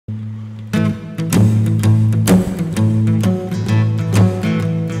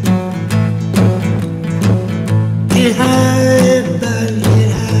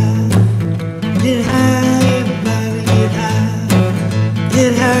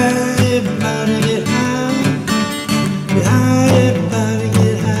everybody get high. Get high, everybody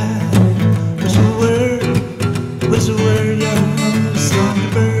get high. What's the word? What's the word, y'all?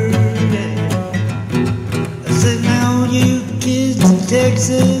 Songbird, yeah. I said, now you kids in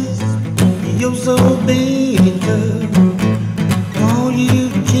Texas, you're so big and tough. All you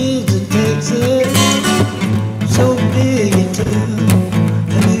kids in Texas, so big and tough.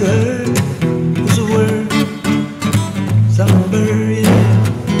 Have you heard? What's the word? Songbird, yeah.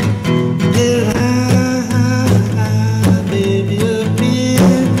 Get high, high, high, baby, up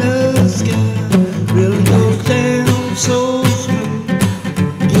in the sky. Really goes down so smooth.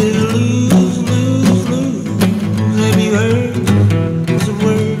 Get loose, loose, loose. Have you heard? What's the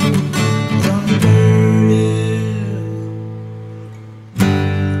word? Songbird, yeah.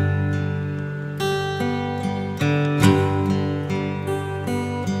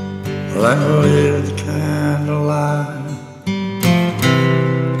 Well, I live the kind of life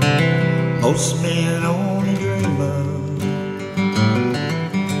most men only dream of.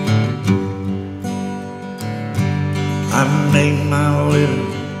 I make my living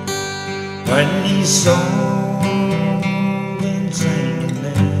writing these songs and singing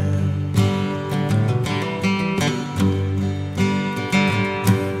them.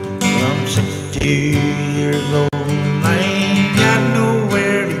 I'm 62 years old and I ain't got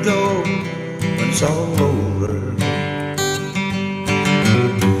nowhere to go when it's all over.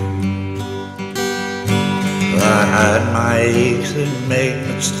 I hide my aches and make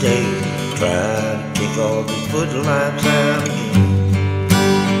mistakes, try to kick all these footlights out again.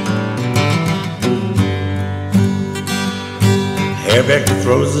 Hairback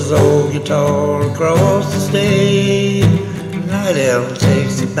throws his old guitar across the stage, Night Owl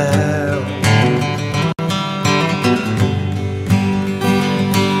takes a bow.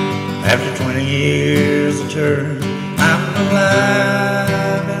 After 20 years of turn, I'm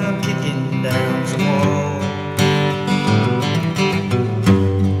alive and I'm kicking down some walls.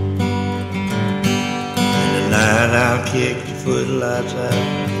 I'll kick the footlights out,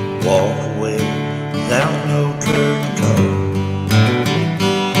 walk away without no curtain call.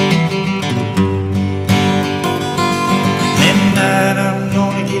 Midnight, I'm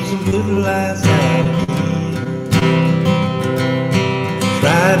gonna kick some footlights out again.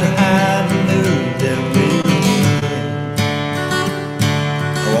 Try to hide the mood that really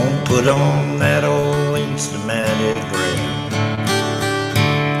I won't put on that old Instamatic grin.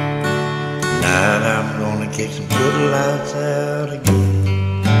 Tonight I'm gonna kick some footlights out again.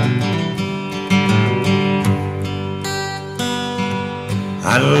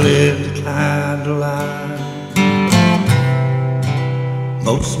 I live the kind of life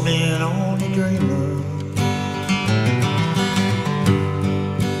most men only dream of.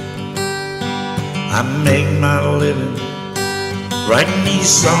 I make my living writing these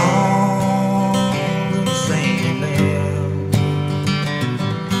songs and singing them.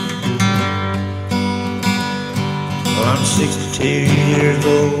 Well, I'm 62 years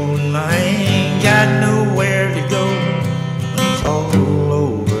old and I ain't got nowhere to go when it's all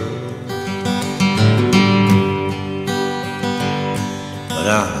over. But I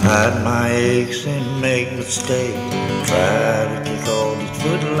hide my aches and make mistakes, try to kick all these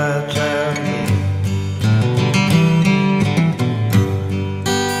footlights out again.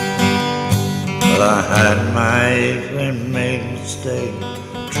 Well, I hide my aches and make mistakes,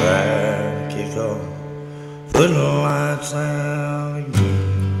 try to kick off footlights out again.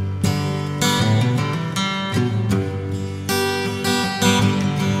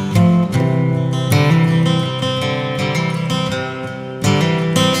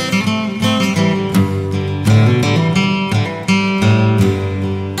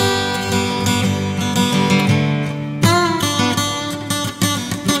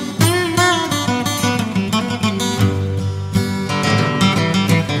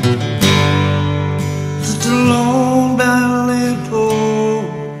 Alone by a lamppost,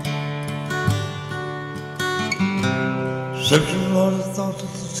 searching for the thoughts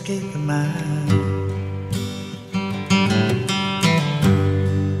that escape my mind.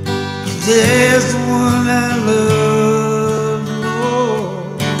 There's the one I love the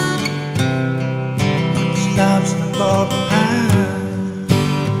most, but stops in the bar behind.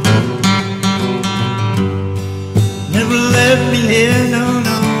 Never left me here, no,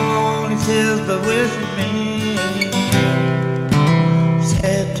 no, only tells but with me.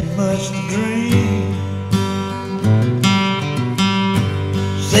 Had too much to drink.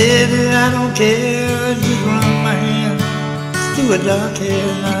 Said that I don't care, just run my hand through a dark hair.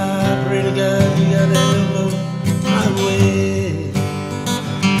 And I pray to God you got a elbow my way.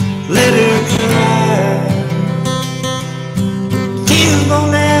 Let her cry, tears gon'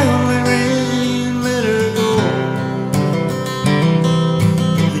 down.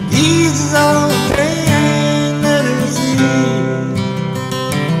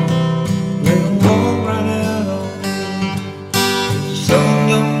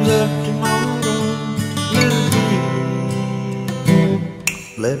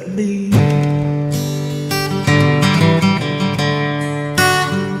 let me.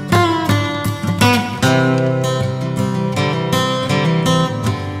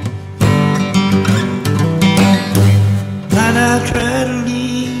 And I try to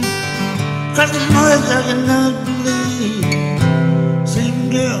leave, 'cause the noise I cannot believe. Same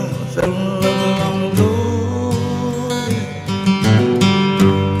girl I fell in love with long ago.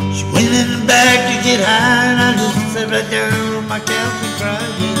 She went in the back to get high, and I just sat right there on my couch and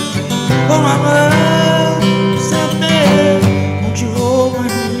cried. Yeah, oh mama, sat there, won't you hold my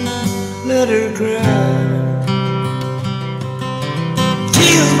hand, let her cry.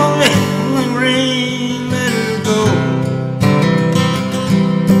 Tears falling like rain, let her go.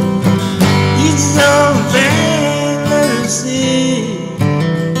 So bad, let her see,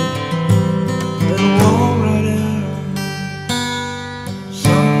 let her walk right out.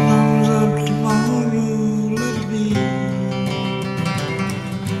 Sun comes up tomorrow, let it be,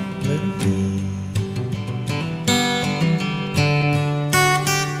 let it be.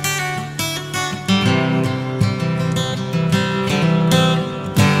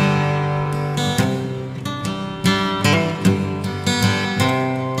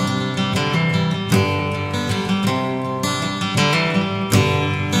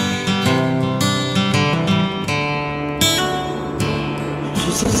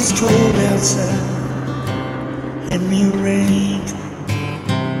 She says it's cold outside and me rain.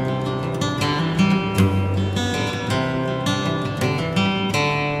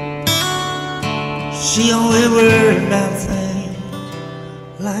 She only worried about things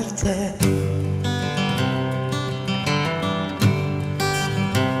like that.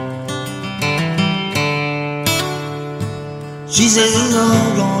 She says it's all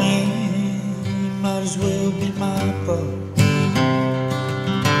going, might as well be my fault.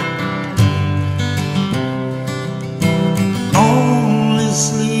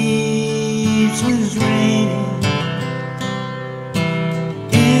 Sleeps when it's raining,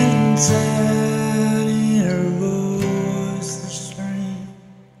 inside in her voice the strain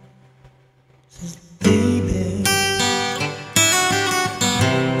says, baby,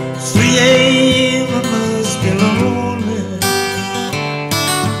 it's 3 a.m. I must be lonely.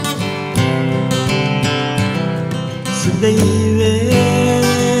 So baby,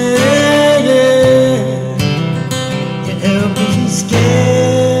 can't help me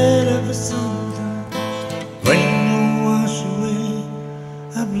scared of the summertime. Rain will wash away,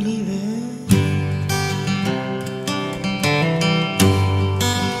 I believe it.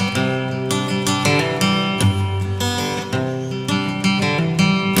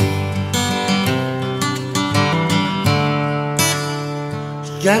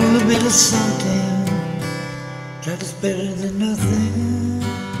 She got a little bit of something, God is better than nothing.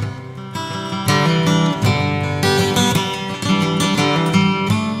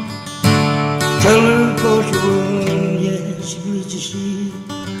 Color culture world, yeah, she bleaches, she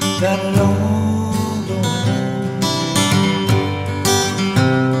got it all going on.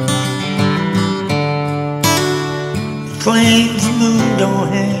 Claims the moon don't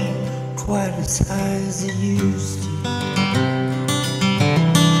hang quite as high as it used to.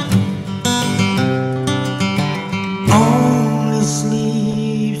 Only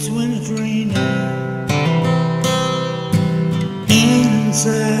sleeps when it's raining,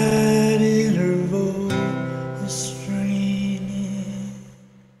 inside in her voice straining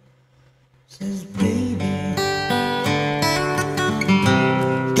says, baby,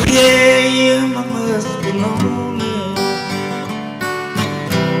 3 a.m. I must be lonely.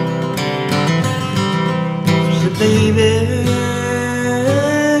 She said, baby,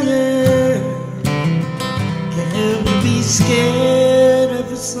 can't help but be scared of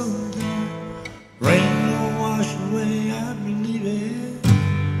it sometime. Rain will wash away, I believe it.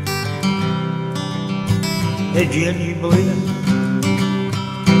 Hey Jen, you believe it?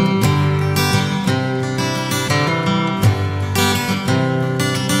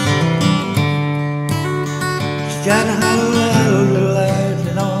 She's got a highlight of your life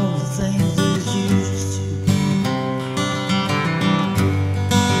and all the things that it's used to.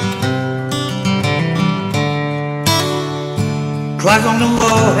 Clock on the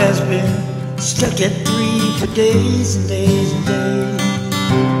wall has been stuck at 3 for days and days and days.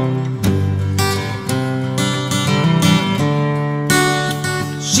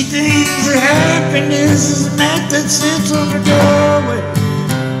 She thinks her happiness is a mat that sits on her doorway.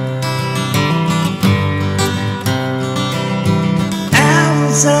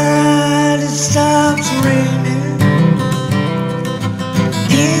 Outside it stops raining,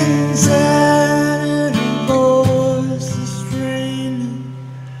 inside in her voice is straining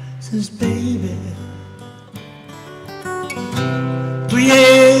says, baby, 3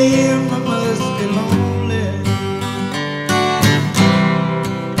 a.m.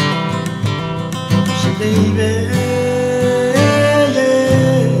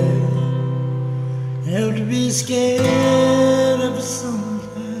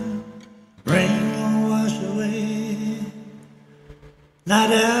 Not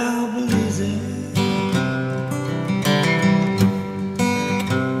Albanese.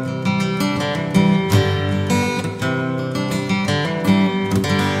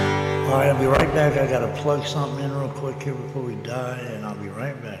 All right, I'll be right back. I gotta plug something in real quick here before we die, and I'll be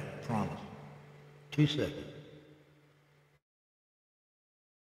right back. Promise. 2 seconds.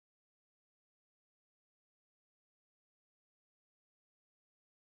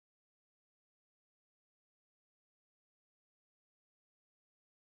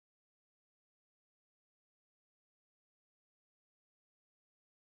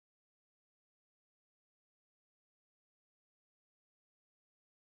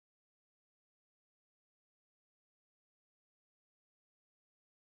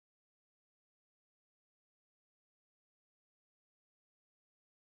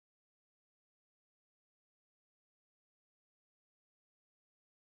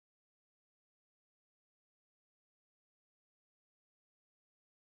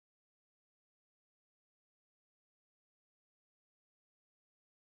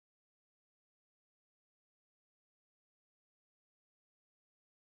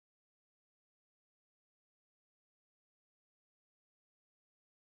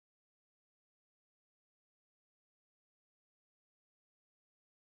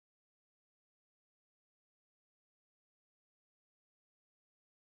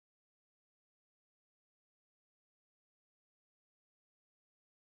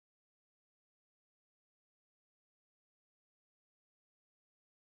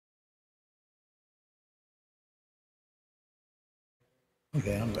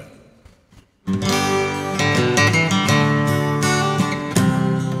 Okay, I'm back.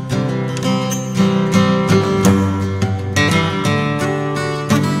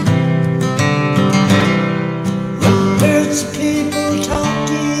 There's people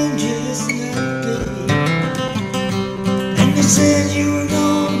talking just the other day, and they said you were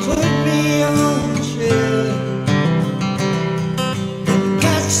gonna put me on the shelf.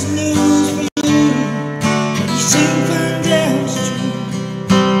 Got some news for you, you soon find out it's true.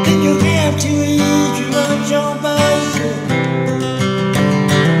 Then you'll have to eat your lunch all by yourself.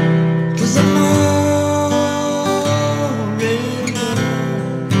 'Cause I'm already gone,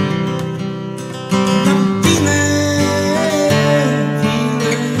 and I'm feeling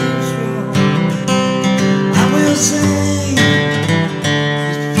strong. I will sing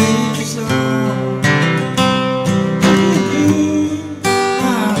this future song.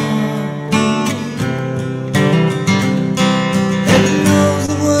 Heaven knows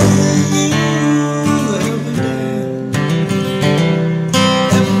it wasn't you held me down.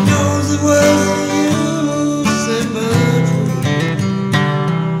 Heaven knows it wasn't you set me free.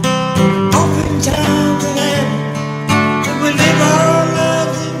 Oftentimes it happened, and we live our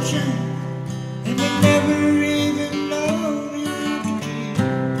lives in shame, and we never even know you to keep.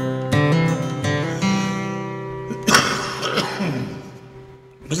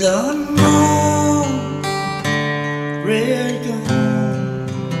 But I'm already gone,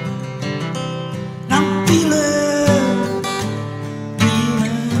 and I'm feeling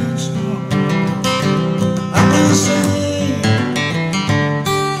strong. I will sing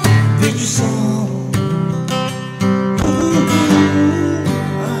future song.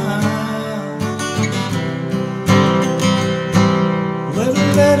 Well, the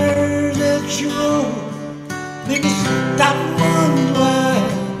letter that you wrote made me stop and wonder why.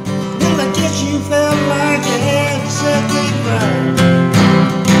 Well, I guess you felt like you had to set things right.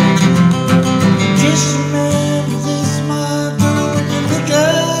 Just remember this, my girl, you look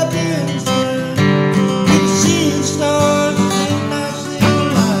up in the sky, you can see the stars and the nights they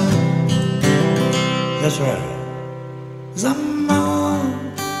light. That's right. 'Cause I'm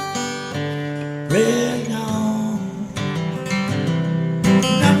already gone,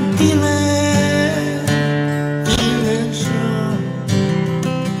 and I'm feeling strong.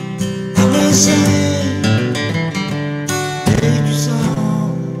 I will sing future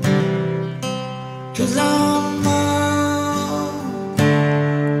song, 'cause I'm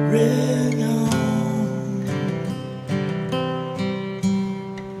already gone.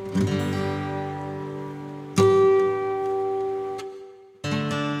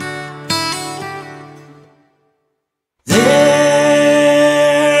 There's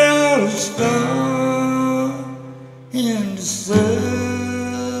a star in the southern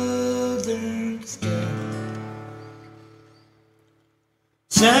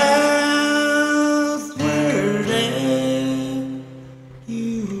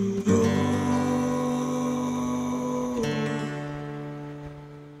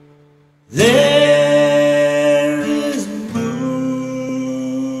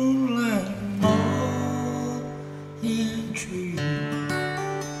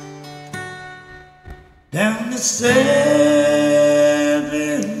seven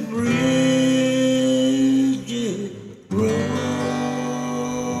bridges road.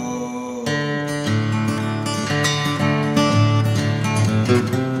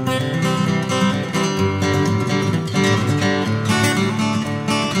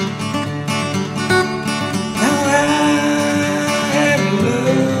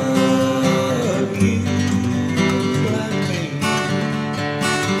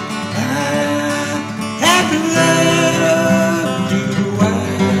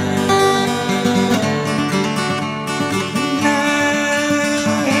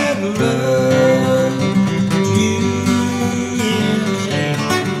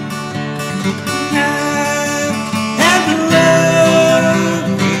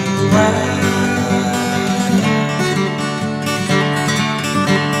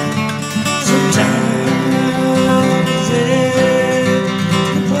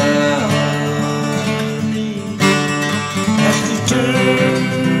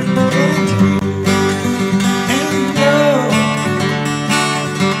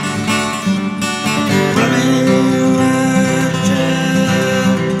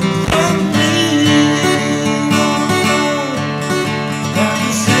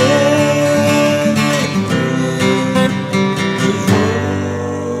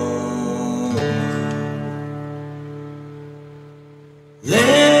 There's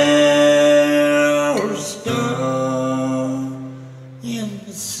a star in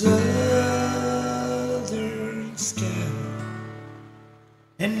the southern sky,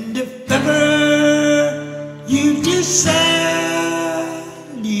 and if ever you decide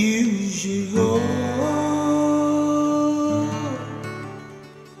you should go,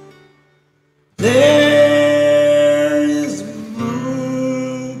 there is a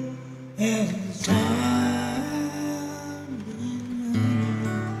moon and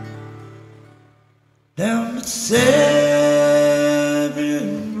down the seven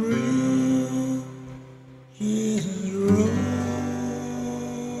bridges road.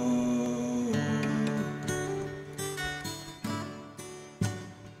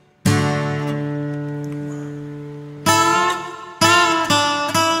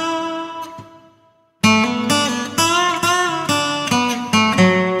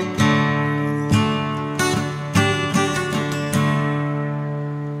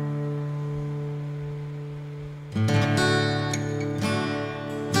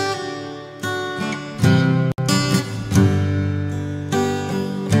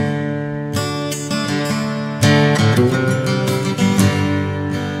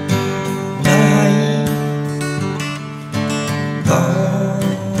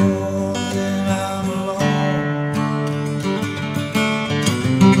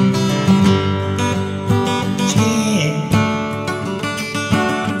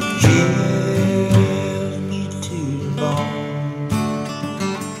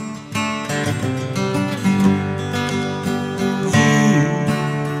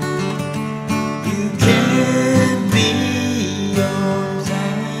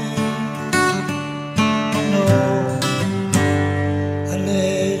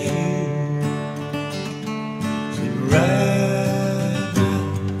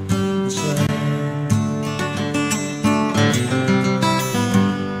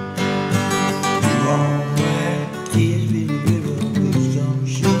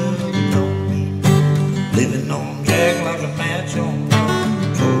 Living on Jack like a match on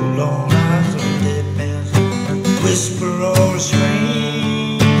cold on eyes of dead man's whisper or a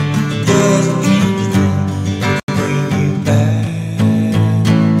scream doesn't change a thing to bring you back.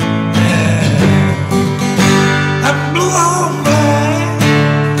 I blew on black,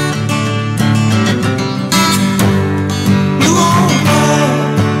 blew on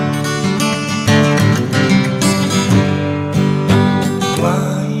black,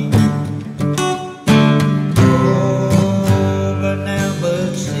 flying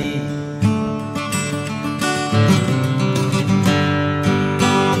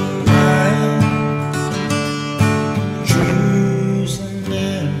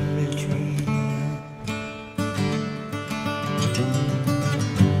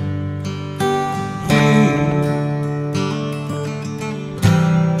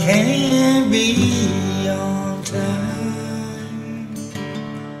can't be on time.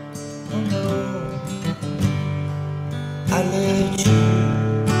 Oh no, I let you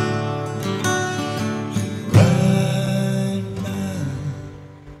right by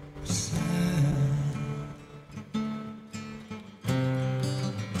side.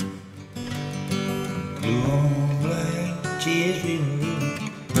 Blue on black, tears feeling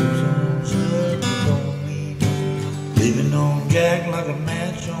blues on shirt, don't mean living on Jack like a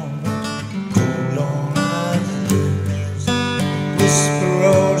match on cold on ice.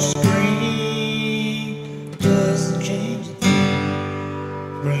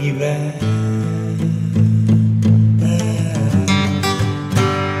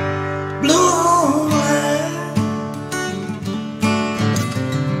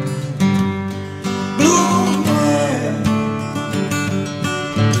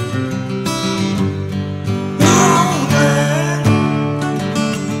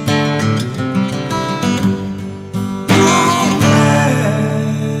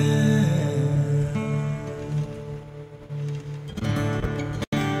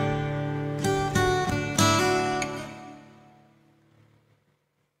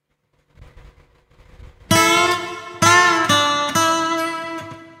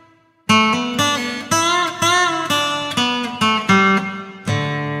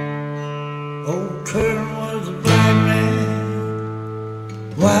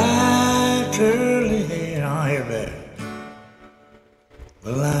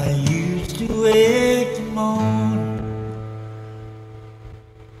 I used to wake the morning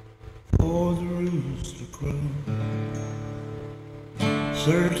for the rooster to crow,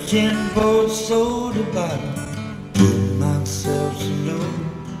 searching for soda bottom, keep myself slow.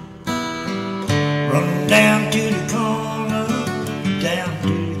 Run down to the corner, down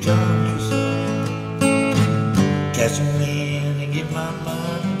to the countryside, catch a man and give my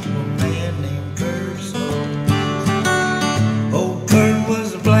money to a man named Kurt. Old Kurt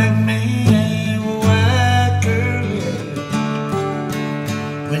was a black man with white curly hair.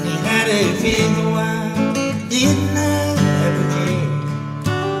 When he had a figure wife, didn't have a care.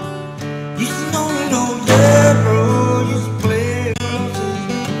 Used to know an old devil, used to play across his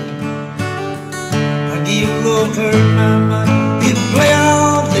room. I give old Kurt my money, he'd play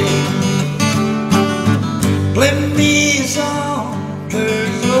all day. Play me a song,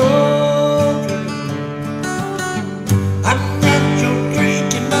 Kurt's old Kurt. I'm not your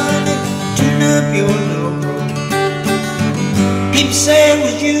drinking money, tune up your little bro. People say it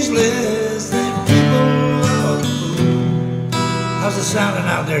was useless, that people are the fool. How's it sounding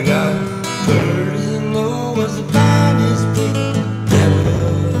out there, God? Curtis Low was the finest big that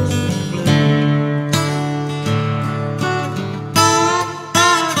was blue.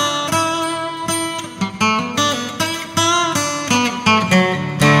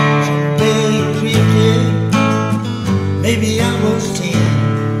 Someday you'll be dead, maybe I was 10.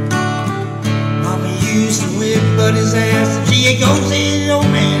 Mama used to whip Buddy's ass and she ain't gonna see the old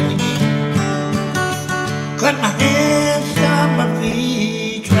man again. Clap my hands, stomp my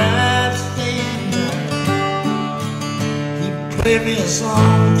feet, try to stay in time. He played me a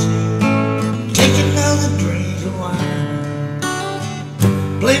song or two, take another drink of wine.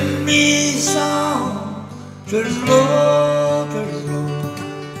 Play me a song, Curtis Low, Curtis Low.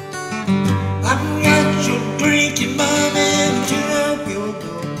 I've got your drinking money, tune up your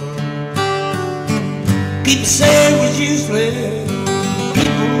door. People say it was useless,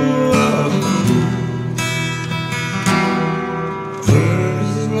 people are the fool.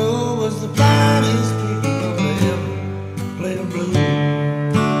 Curtis Low was the finest picker that ever played the blues.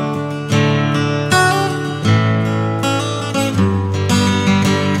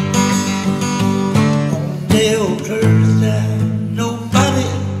 On the day old Curtis died, nobody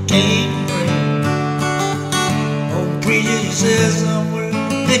came to pray. Old preacher, he said somewhere,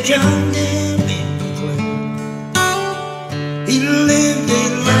 they condemned him to clay. He lived a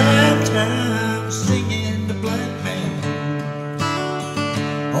lifetime singing the black man.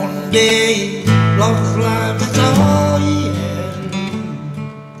 On the day he lost his life, that's all he had to do.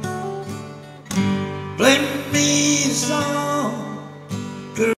 Play me a song,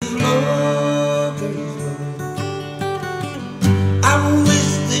 Curtis Low, Curtis Low. I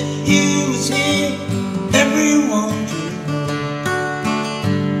wish that you was here, everyone could know.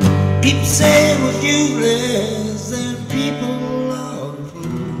 People say it was useless, and people are the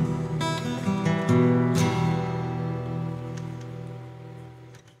fool.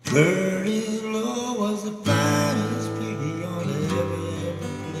 Curtis Low was the finest piggy on ever played the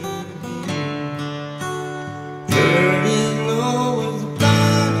blues. Curtis Low was the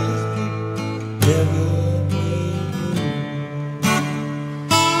finest piggy ever played the blues.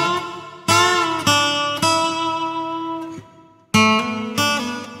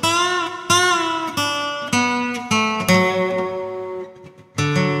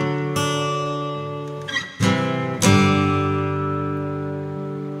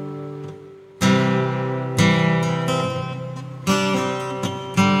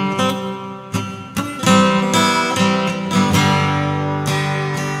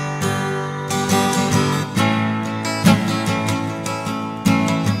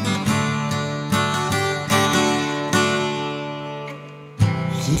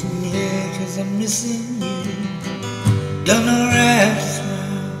 Sitting here 'cause I'm missing you, don't know right to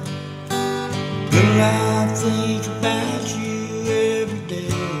smile. Girl, I think about you every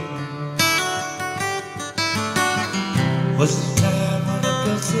day. Was the time when I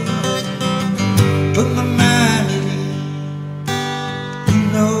felt so low, put my mind at ease. You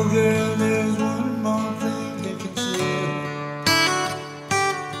know, girl, there's one more thing to consider.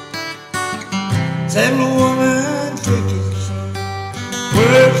 Tell a woman, take it slow,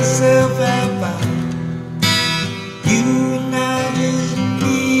 work yourself out by. You and I just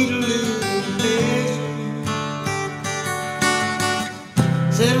need a little pleasure.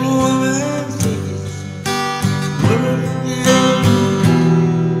 Said a woman, take it slow, work yourself.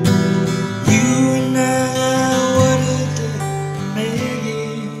 You and I got what it takes to make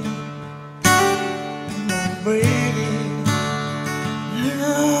it. I'm gonna break it, and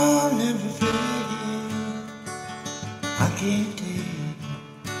I'll never fake it.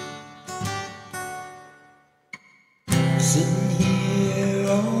 Sitting here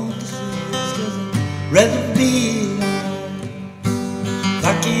on the stairs 'cause I'd rather be alone. If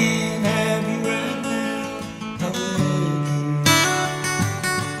I can't have you right now, I will.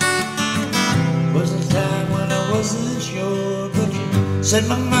 Was a time when I wasn't sure, but you set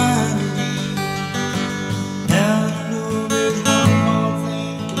my mind at ease. Now you know there's one more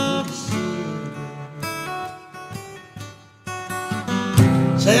thing to consider.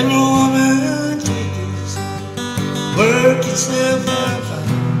 Say, woman, take it slow, work yourself out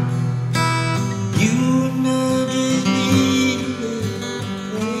fine. You and I just need a little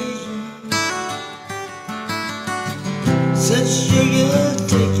patience. Said sugar,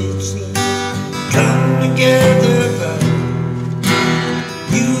 take it slow, come together right.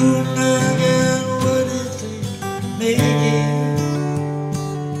 You and I got what it takes to make it.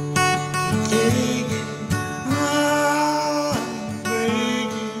 Take it,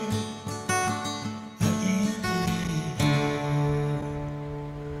 break it. I can't take it.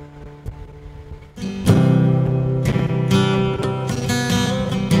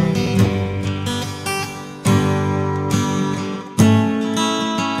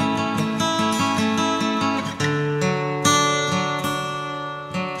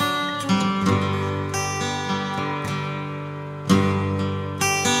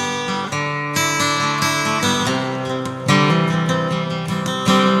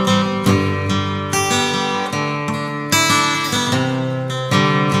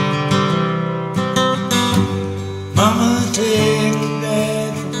 Mama, take it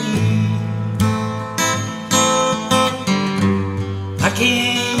back from me. I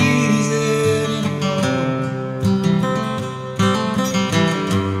can't use it anymore.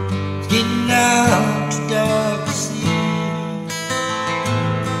 It's getting out too dark to see.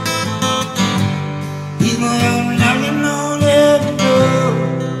 He's like I'm knocking on every door.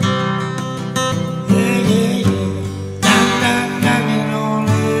 Yeah, yeah, yeah. Knock, knock, knocking on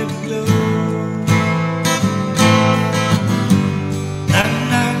every door.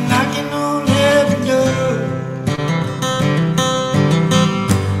 Knocking on every door.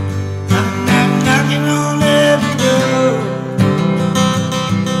 Knocking on every door.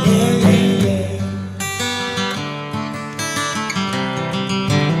 Yeah, yeah, yeah.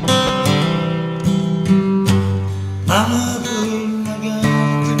 Mama put my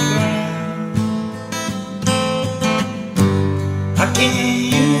gun to the ground. I can't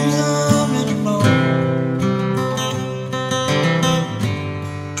use them anymore.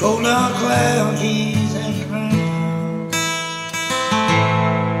 Cold dark cloud keys hanging round.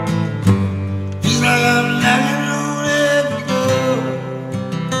 He's like I'm knocking on every door.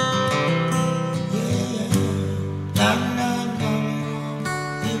 Yeah, knock, knock, knocking on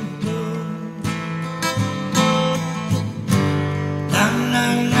every door. Knock,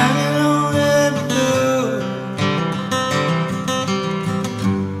 knock, knocking on every door.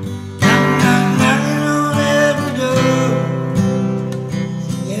 Knock, knock, knocking on every door.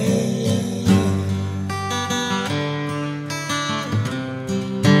 Yeah, yeah, yeah.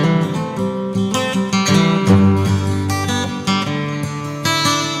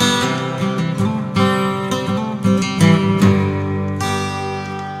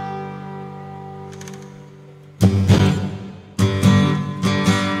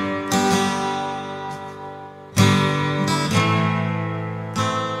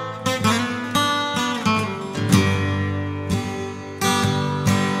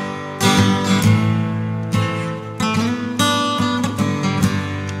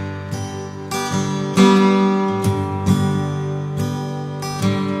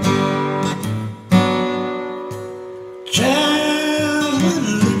 Child,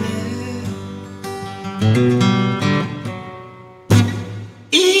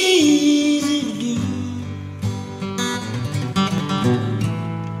 easy to do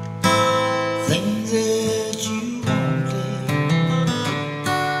things that you wanted,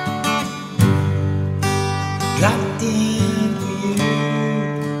 got them for you.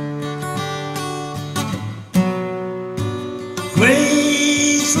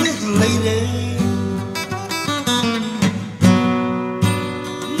 Graceless lady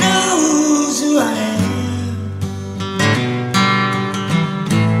knows who I am.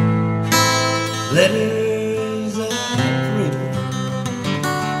 Letters I've written,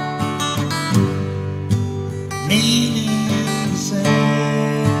 meaning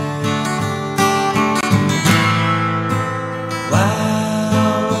sad.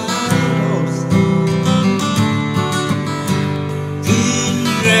 Wild, wild horses couldn't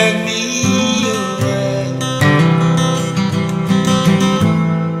drag me away.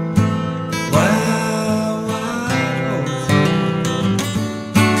 Wild, wild horses,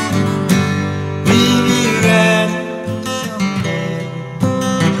 baby.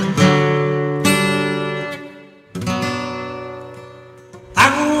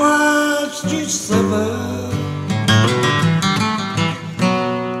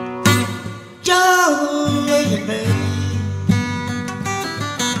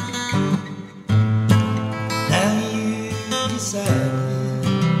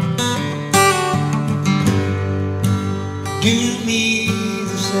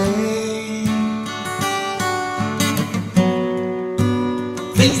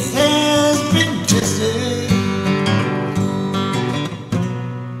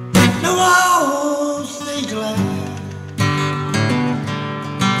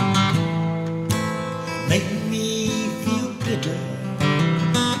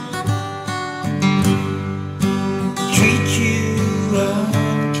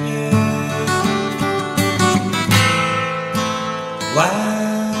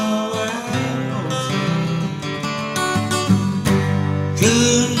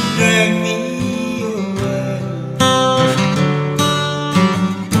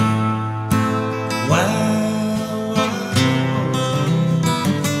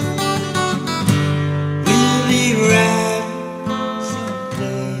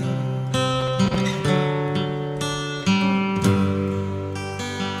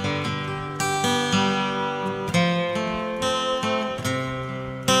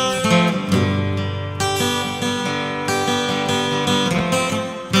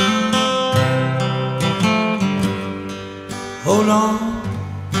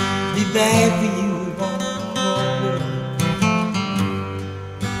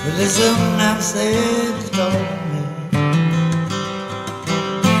 But there's something I've said that's calling me.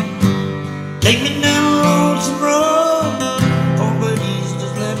 Take me down a lonesome road, oh buddies,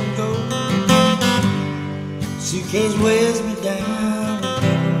 just let me go. Suitcase weighs me down.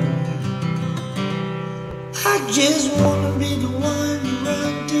 I just wanna be the one you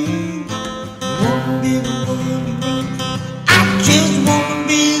run to. Wanna be the one you run to. I just wanna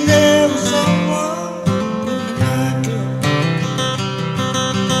be there with someone when the night comes.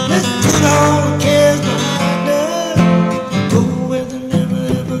 Let's put all the cares behind us. Go where they're never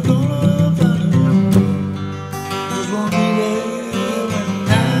ever gonna find us. Just wanna be there when the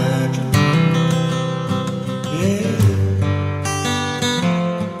night comes. Yeah.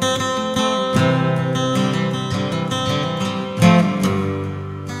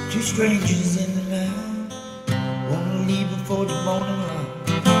 Two strangers in the night, wanna leave before the morning light.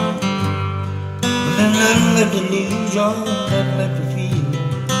 But then nothing left to lose, y'all, nothing left to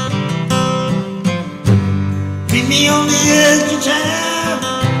feel. Meet me on the edge of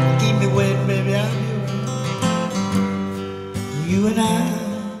town, keep me waiting, baby, I'll be around. You and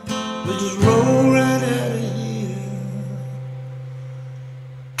I, we'll just roll right out of here.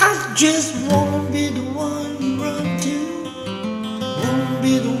 I just wanna be the one you run to. Wanna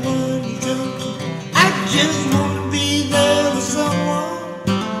be the one you jump to. I just wanna be there with someone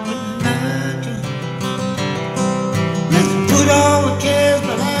when the night comes. Let's put all the cares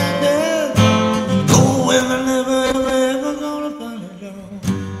behind us. Go where they're never, ever, ever gonna find us,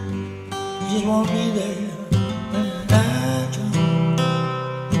 y'all. Just wanna be there when the night comes.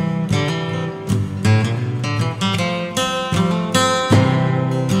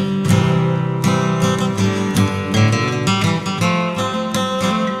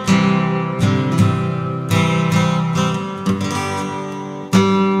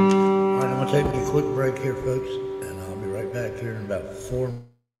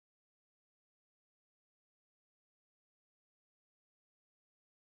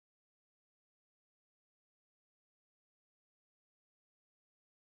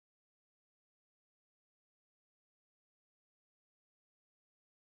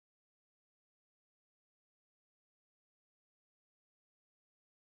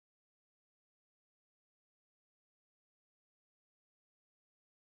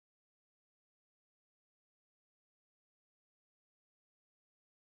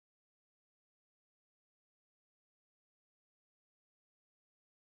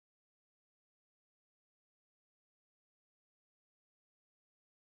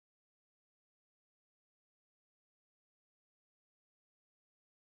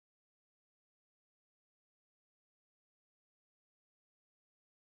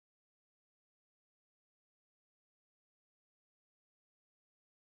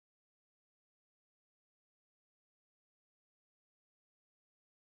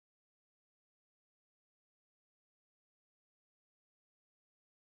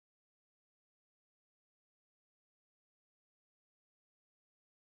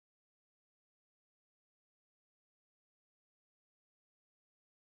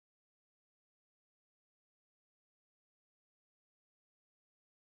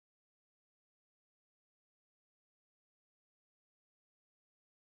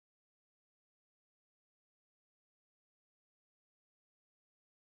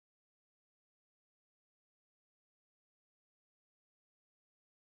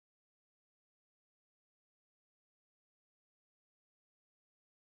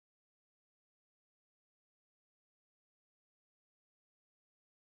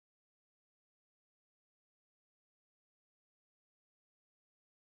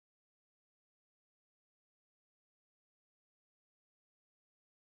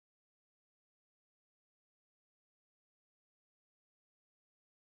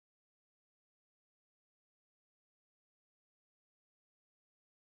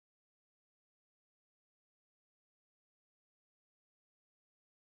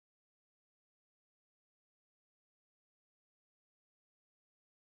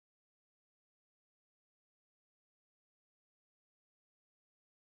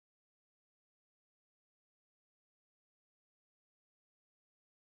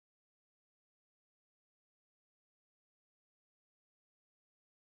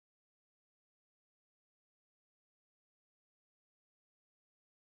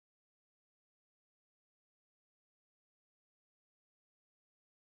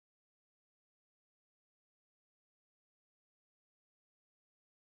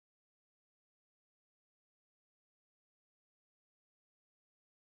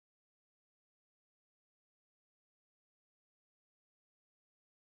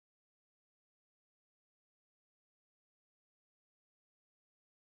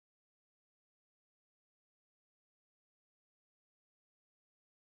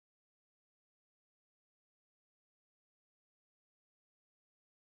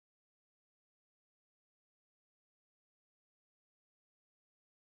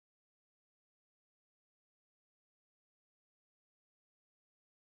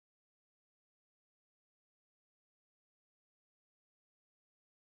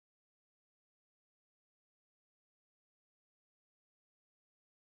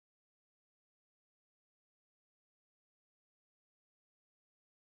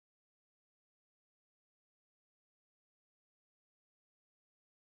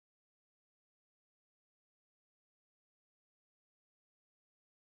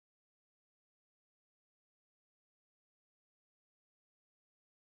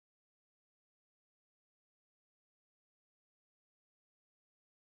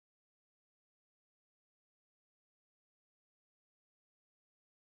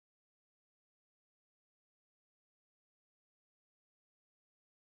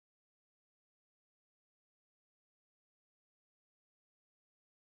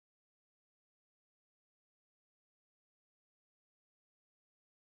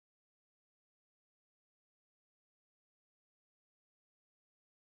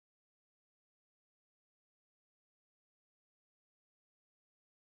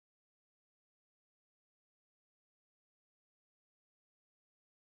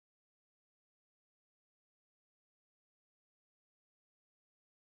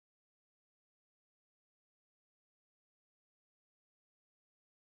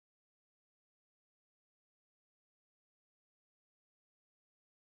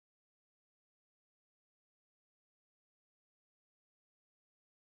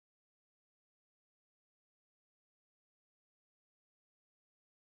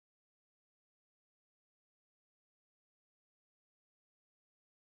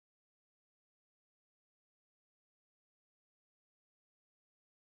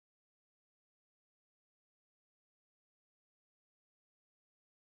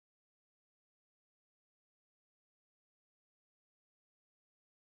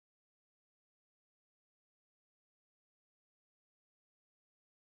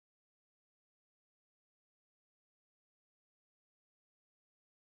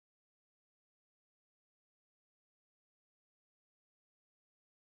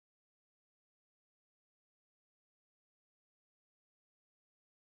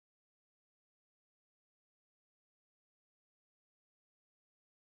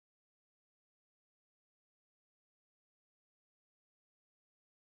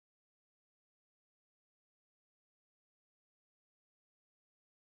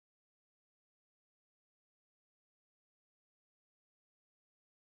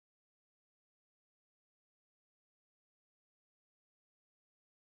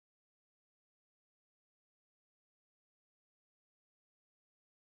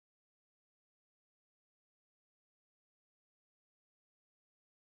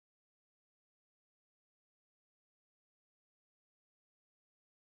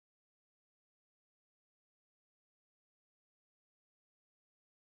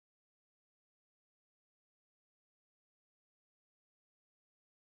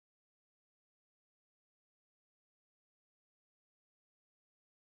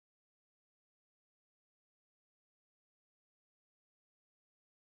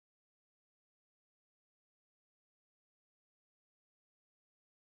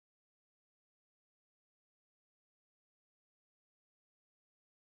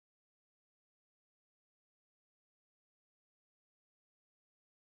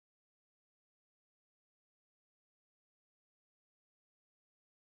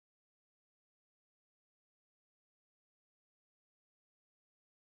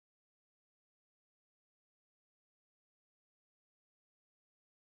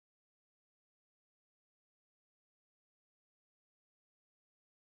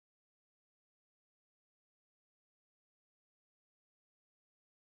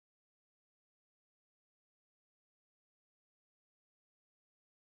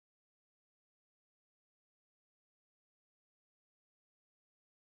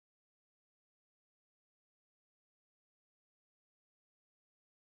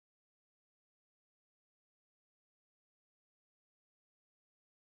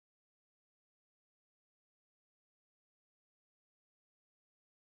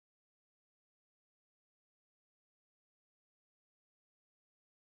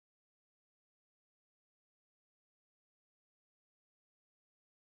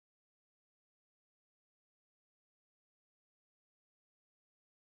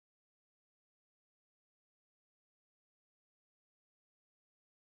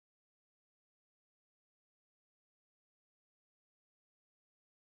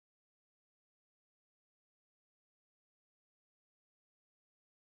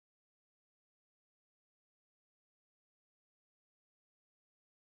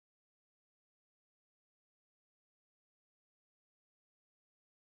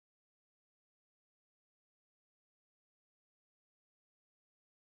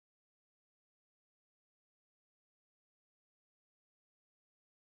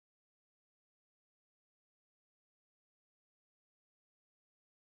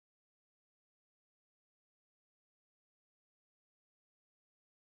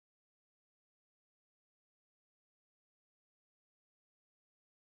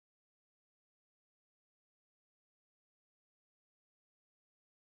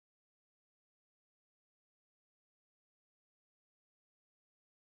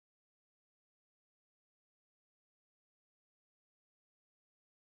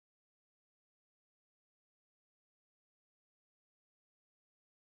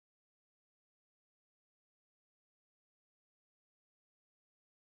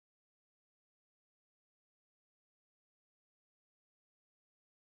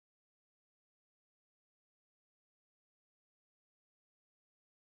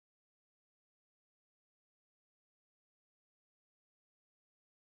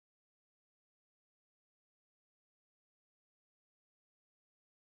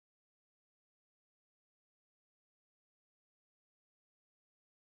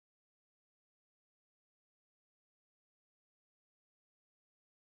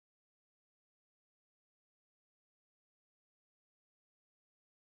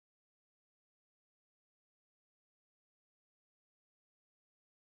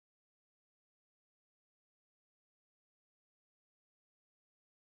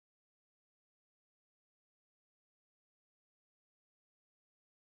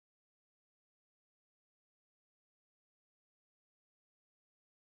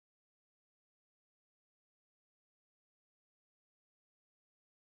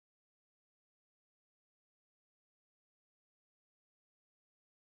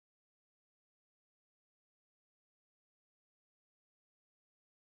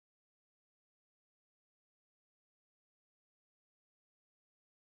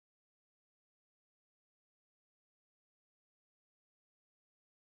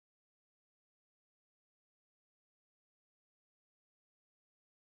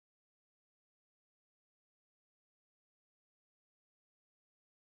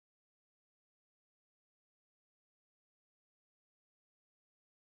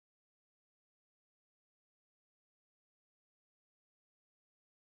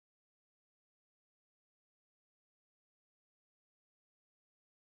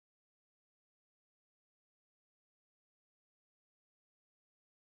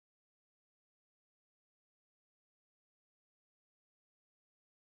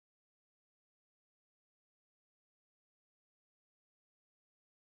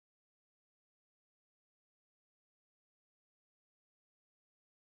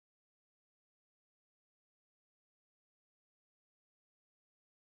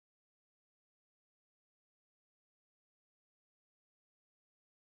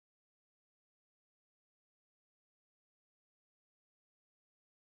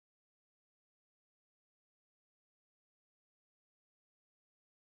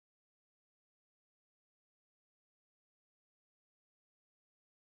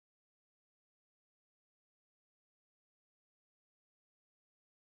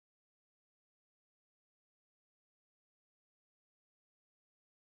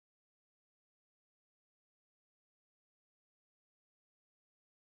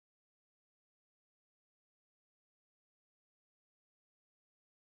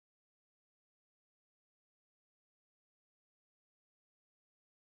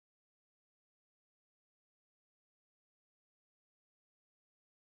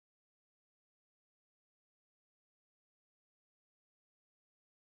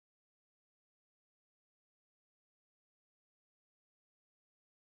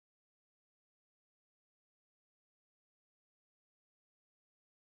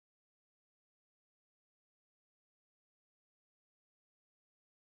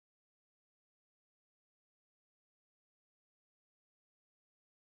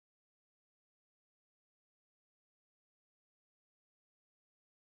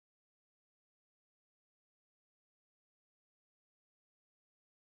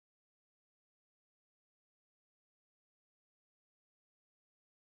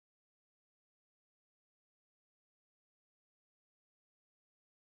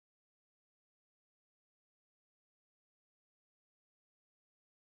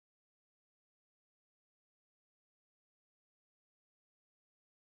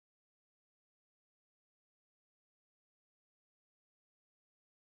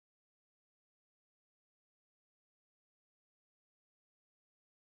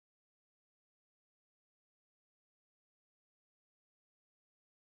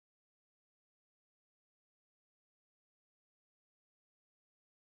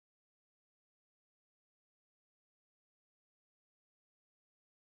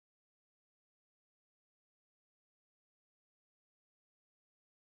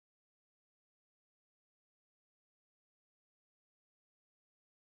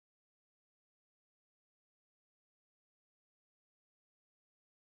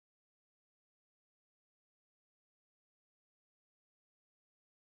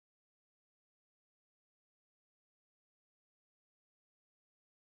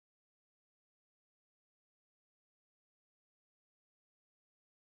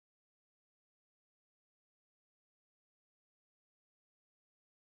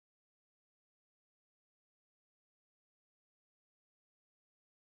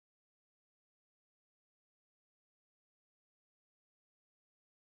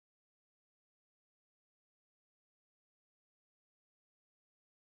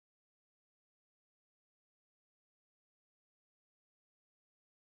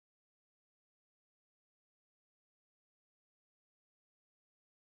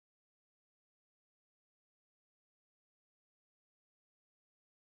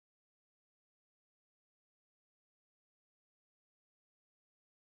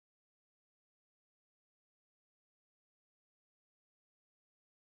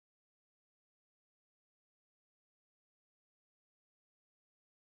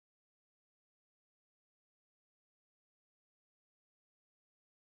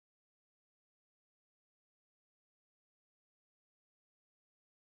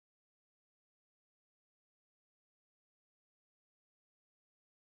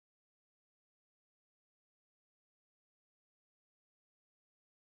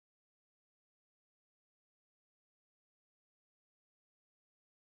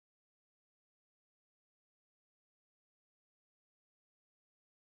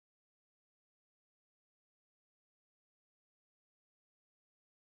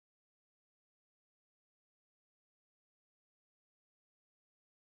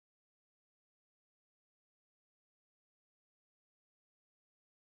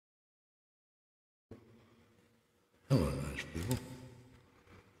 Hello, nice people.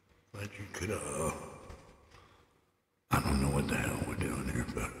 Glad you could, I don't know what the hell we're doing here,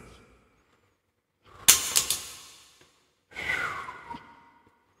 but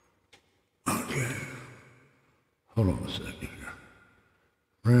okay. Hold on a second here.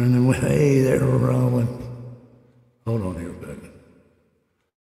 Running with, hey there, Rowan. Hold on here a second.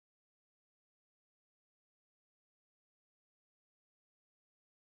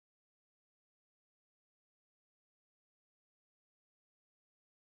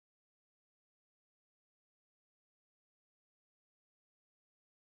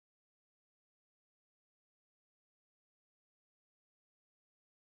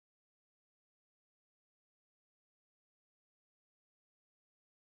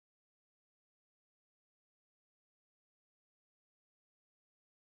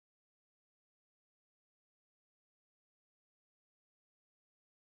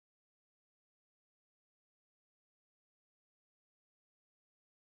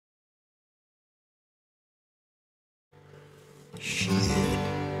 Shit.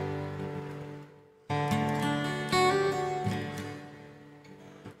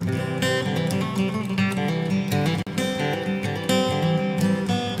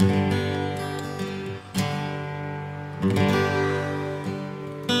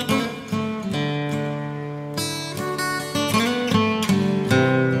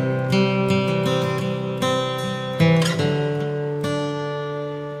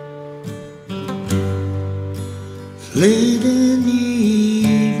 Late in the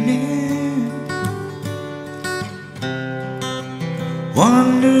evening,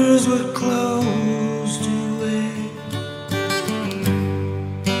 wonders what clothes to wear.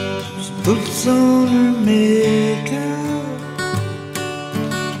 She puts on her makeup,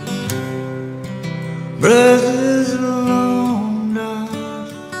 brushes a long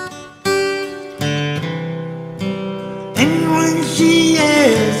knife, and when she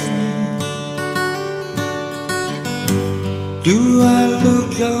asks me, do I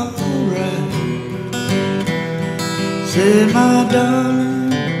look alright? Say, my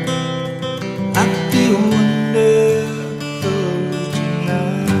darling, I feel wonderful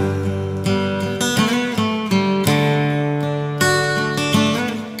tonight.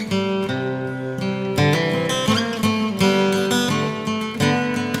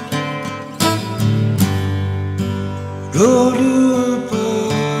 Go to a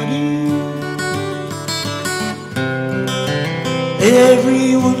party,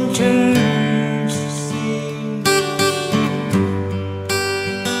 everyone turns to see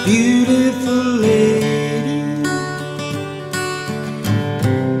beautiful lady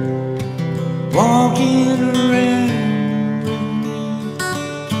walking around with me.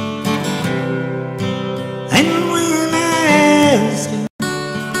 And when I ask her,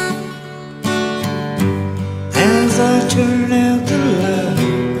 as I turn out the light,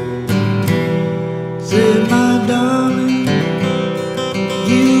 say, my darling,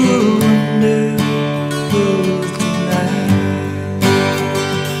 you were wonderful tonight.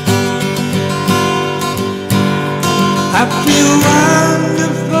 I feel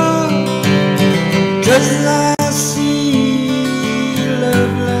wonderful 'cause I see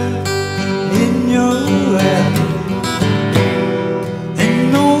love light in your eyes, and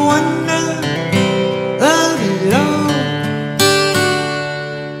no wonder of it all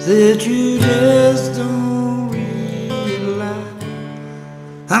that you just don't realize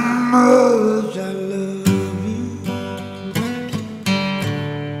how much I love you.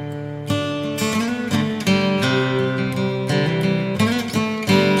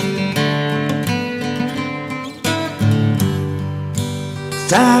 It's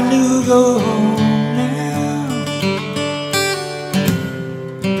time to go home now.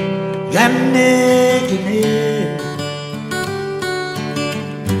 Got neck and head.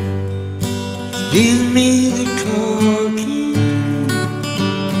 Give me the car key,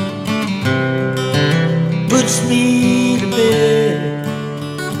 puts me to bed.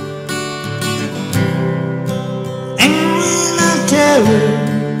 And when I tell her,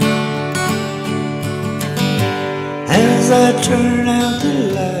 as I turn out the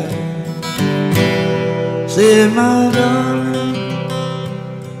light, said, my darling,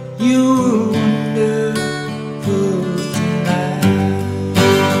 you were wonderful tonight.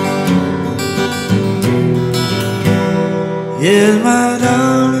 Yes, my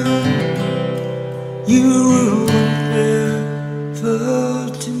darling, you were wonderful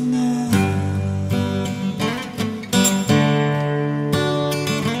tonight.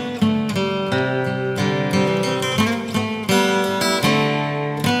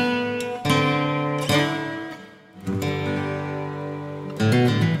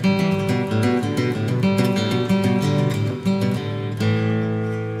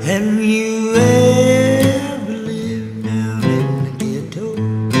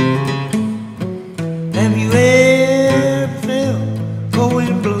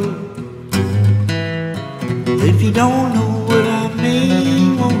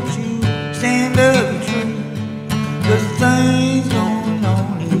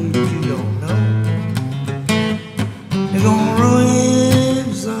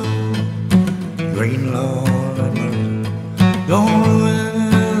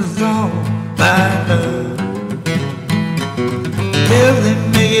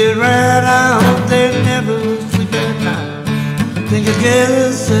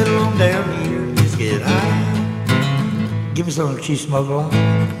 together, settle on down here, just get high. Give me something she smoke a lot.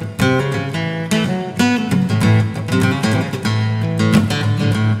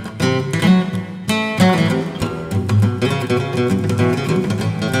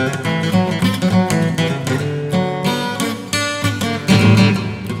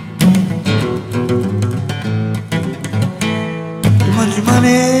 Too much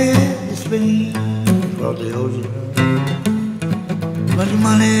money to spend for the ocean. Too much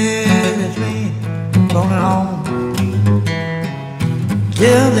money to spend going home.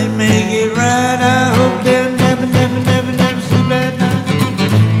 Till they make it right, I hope they'll never, never, never, never sleep at night.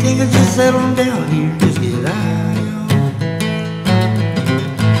 Think I'll just settle down here, just get high.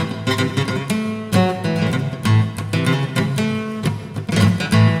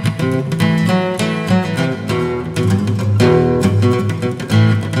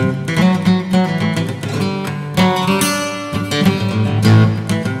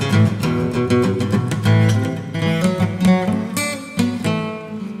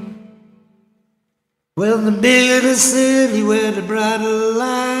 Well, the bigger the city where the brighter the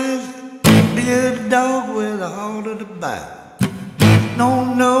light, bigger the dog where the harder the bite.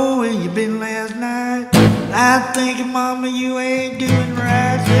 Don't know where you been last night. I think, mama, you ain't doing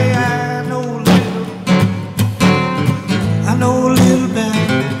right. Say, I know a little about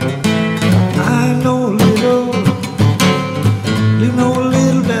it. I know a little, you know a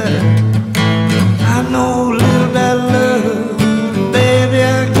little about it. I know a little about love, baby,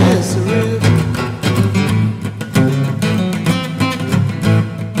 I guess I will.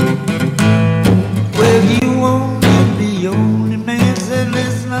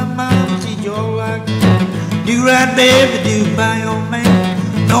 Do right, baby, do by your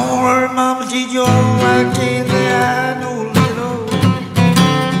man. Don't worry, mama, teach you all I can. I know a little,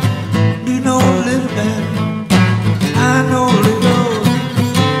 do know a little better. I know a little,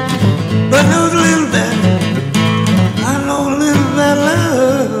 but know a little better. I know a little about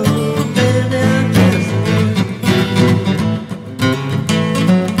love, baby, I guess I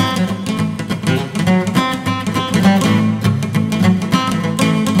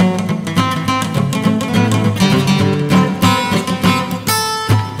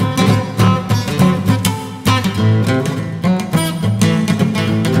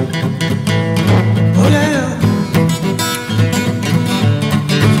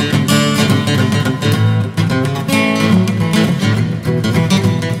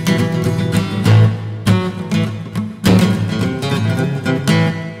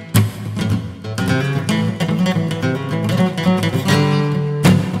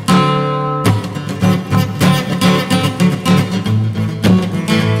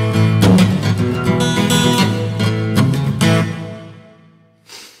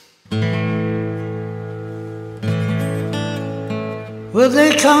well,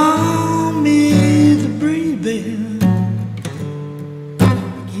 they call me the breeze, baby.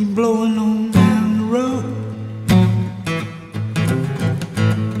 Keep blowing on down the road.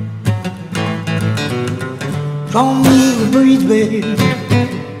 Call me the breeze, baby.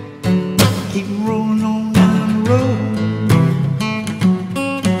 Keep rolling on down the road.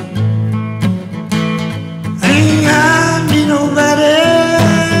 Ain't got me nobody.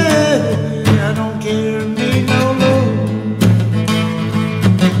 I don't care me no load.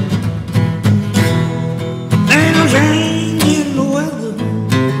 Change in the weather,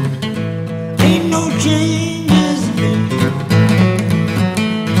 ain't no changes in me.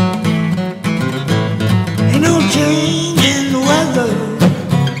 Ain't no change in the weather.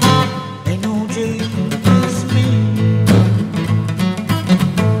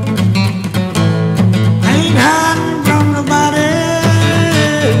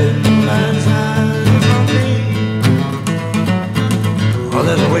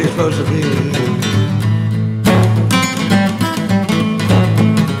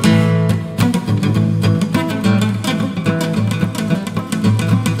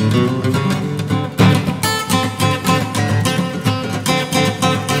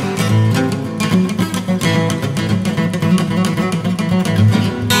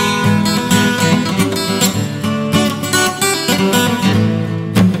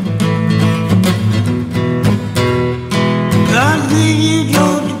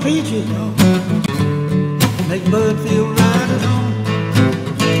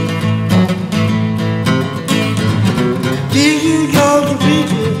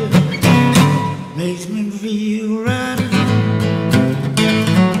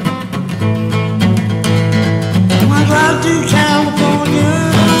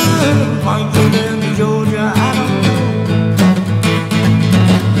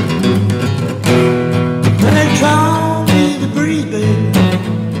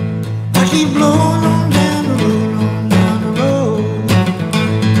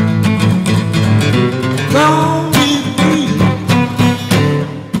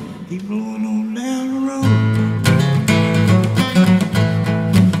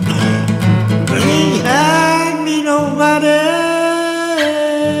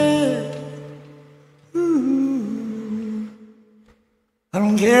 I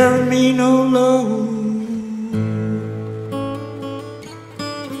don't carry me no load.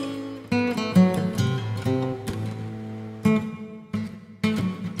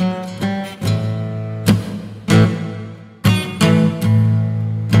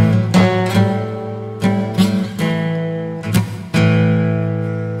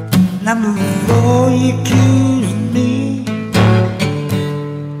 Now before you accuse me,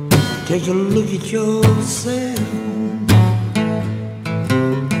 take a look at yourself.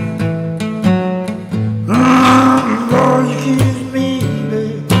 Before you accuse me,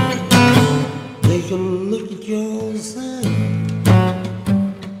 baby, take a look at yourself.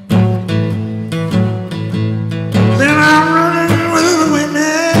 Then I'm running with the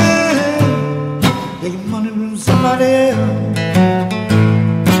women, taking money from somebody else.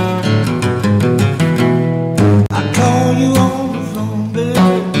 You on the phone, baby,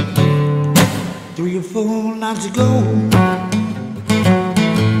 3 or 4 nights ago.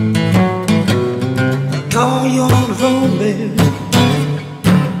 I call you on the phone, baby,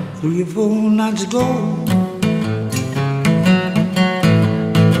 3 or 4 nights ago.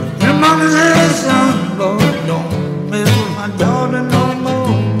 Your mama said, son, boy, don't mess with my daughter no more.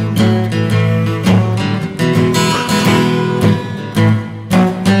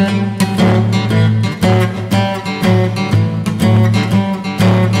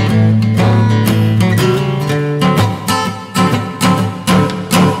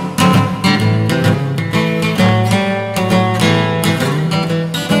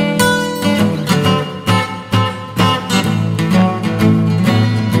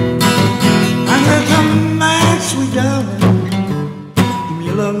 Sweet darling, give me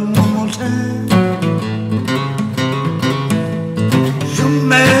your love one more time. Come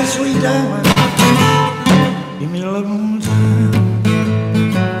back, sweet darling, give me your love one more time.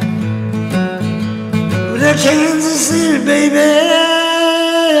 With that Kansas City, baby,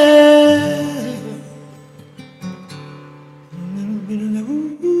 a little bit of that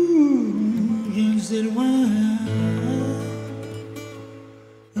ooh, Kansas City wine.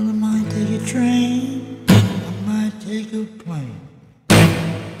 Well, I might take a train, take a plane.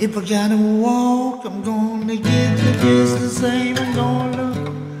 If I gotta walk, I'm gonna get to just the same. I'm going to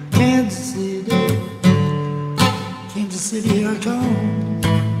Kansas City. Kansas City, here I come.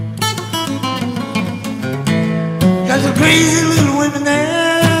 Got some crazy little women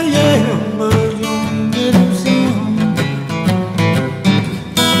there, yeah, but you're gonna get them some.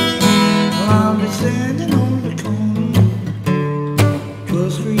 Well, I'll be standing on the corner,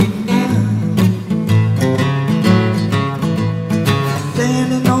 12th Street and down.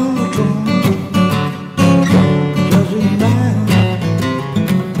 Standing on the corner, just down.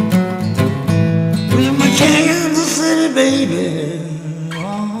 With my Kansas City, baby. Oh,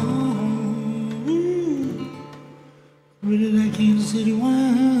 really that Kansas City wine.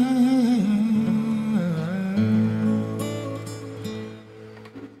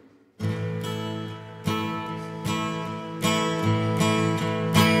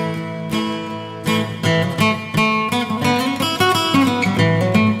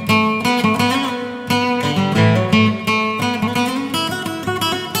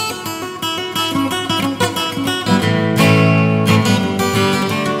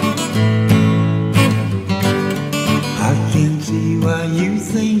 Why you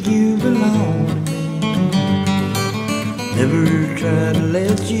think you belong to me? Never try to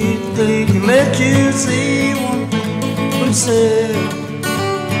let you think, let you see one thing but said.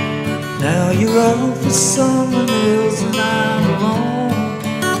 Now you're off for someone else and I'm alone.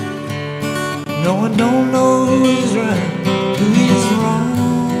 No, I don't know who is right, who is wrong.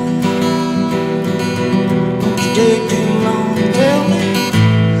 Won't you take too long to tell me?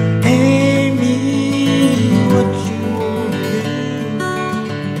 Ain't me what you want to do.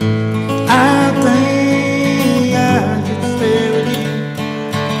 I think I should stay with you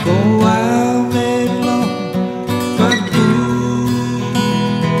for a while, maybe long, but do.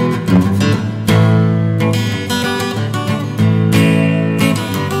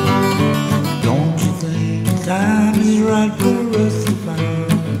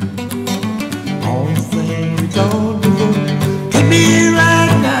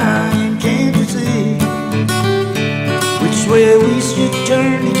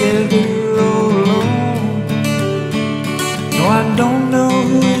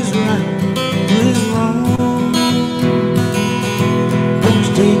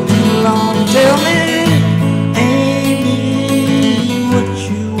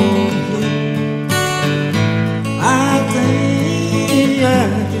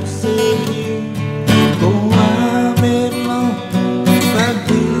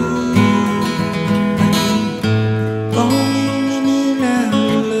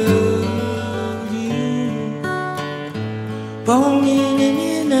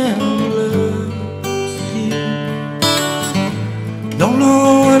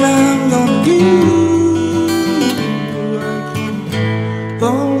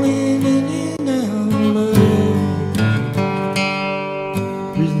 falling in and out of love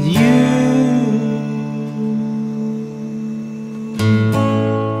with you.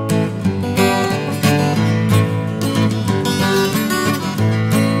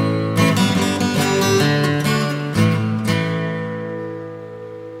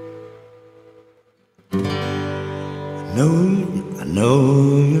 I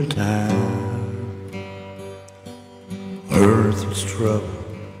know you're tired. Earth was trouble,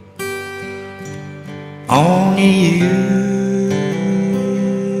 only you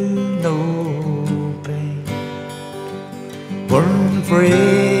know pain. Weren't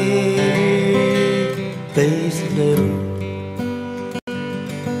afraid, face the devil.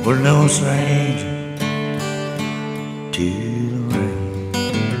 We're no stranger to the rain.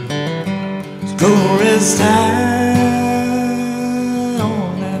 So go rest high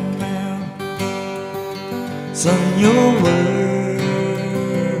on that mountain, son, your world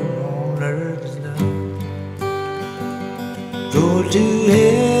on earth is done. Go to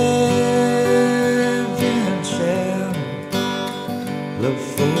heaven, shout, look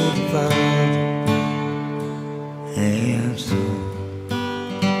for the Father and Son.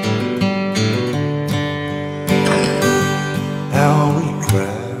 How we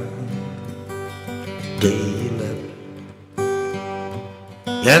cried, day 11,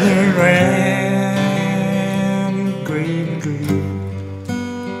 gathered round your grave tree.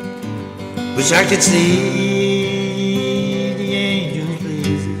 Wish I could see the angels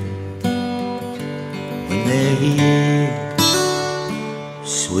blazing when they hear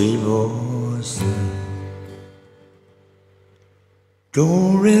sweet voice sing. Go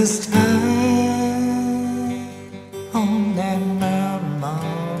rest high on that mountain,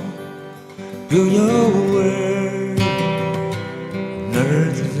 Mama. Do your word, and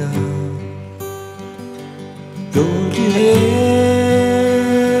earth is done. Go to heaven's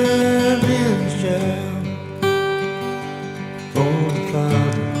child, for the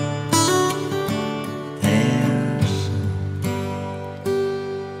Father and Son.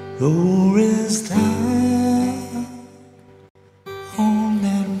 Go rest high on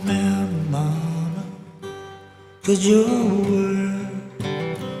that mountain, Mama, 'cause your word,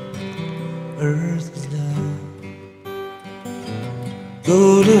 earth is done. Go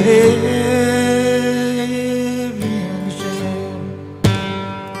to heaven's child,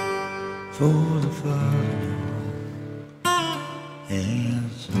 for the Father and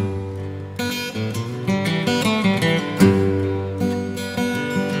Son.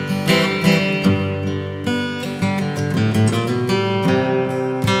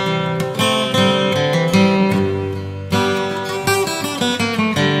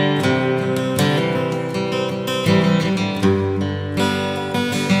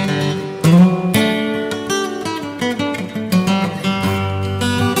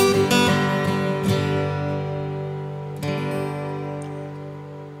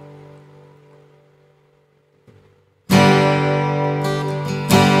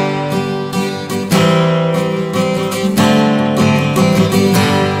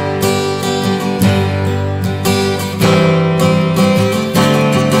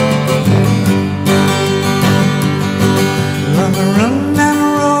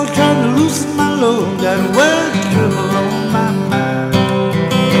 Got a world of trouble on my mind.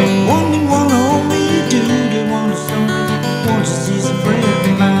 One they wanna hold me to, they wanna show me, want to see some friend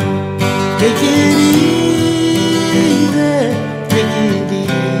of mine. Take it easy, take it easy.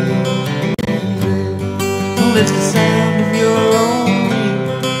 Don't let the sound of your own wheel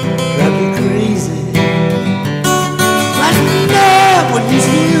drive you crazy. Lighten up when you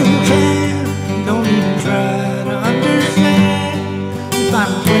still can. Don't even try to understand. Find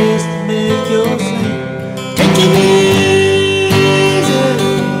a place to make your sense. Take it easy.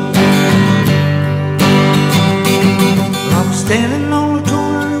 I'm standing on the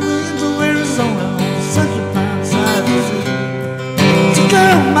corner of the winds of Arizona, on such a fine side of the sea. So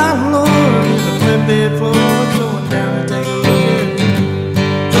girl, my Lord, in the flatbed floor, going down and take a look at me.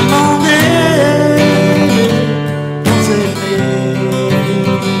 Come on, baby, don't say baby.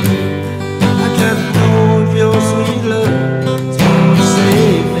 I got to know if your sweet love is gonna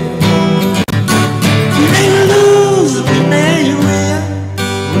save me.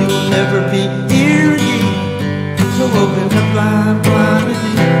 Never be here again. So open the blind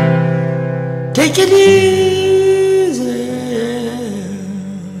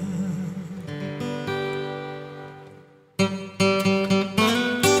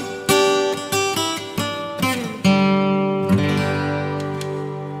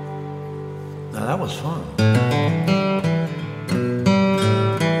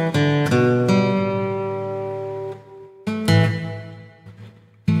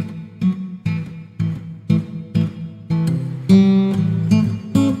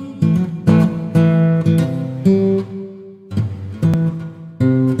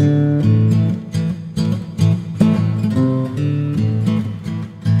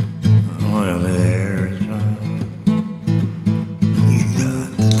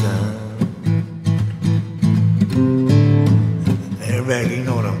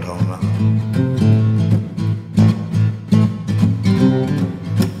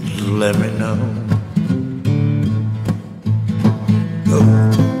let me know. Go.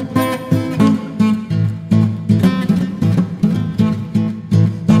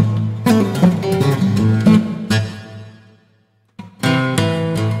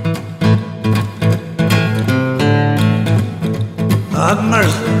 Have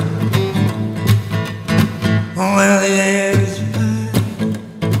mercy. Well, the air is fine.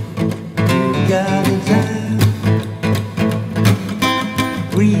 You got the time.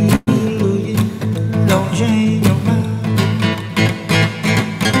 Really, don't change your mind.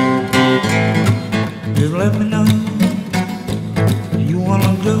 Just let me know you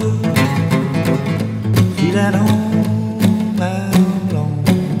wanna go. See that home out on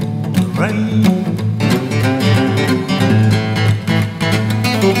the range.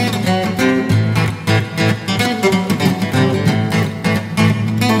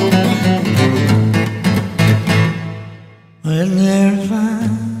 Well, there's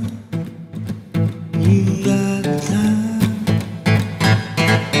fine. You got time.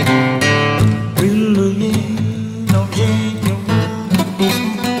 Really, don't change your mind.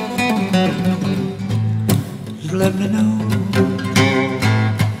 Just let me know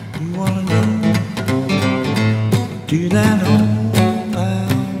you wanna go to that home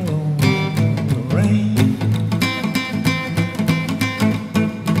out on the range.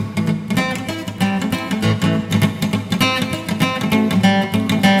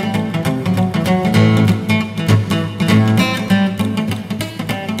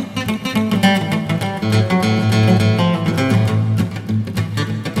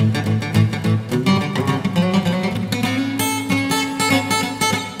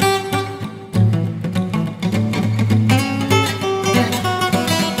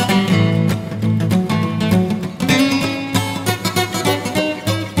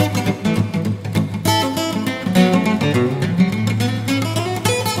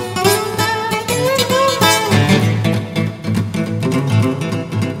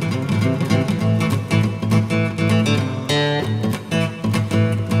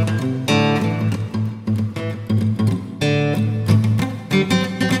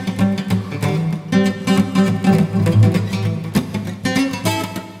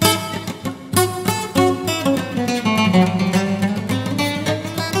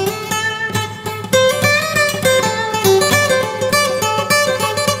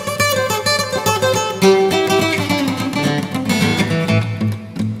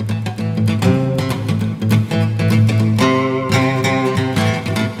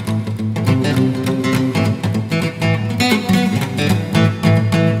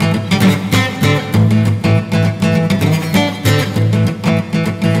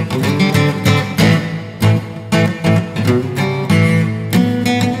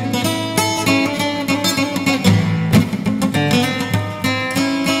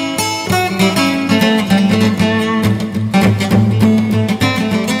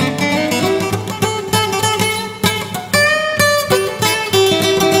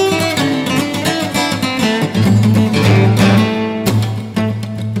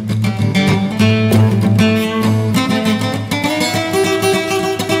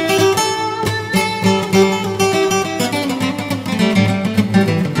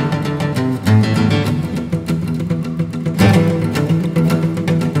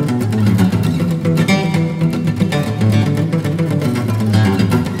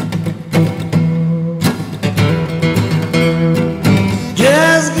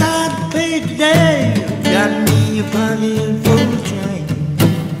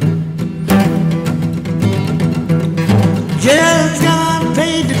 Just got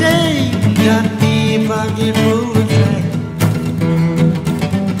paid today, got me a pocket full of change.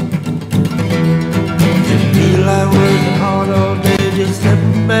 Just feel like working hard all day, just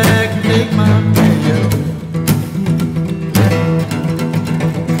stepping back and take my pay up.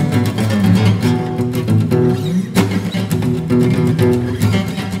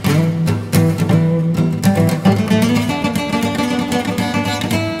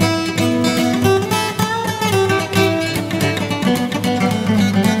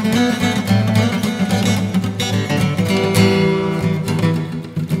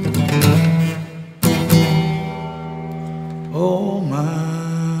 Oh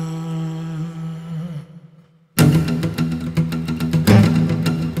my.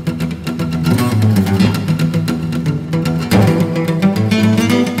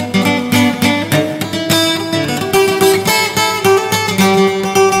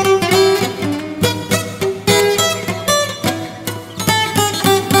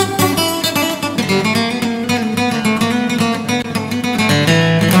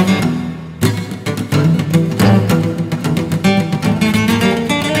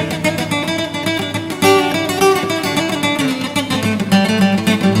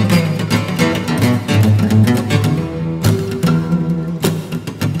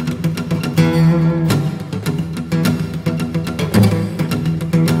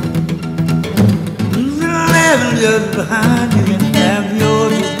 love just behind. You can have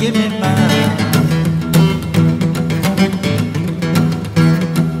yours, just give me mine.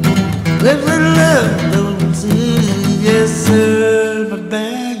 Live with love, don't see. Yes, sir, my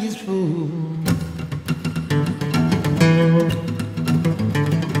bag is full.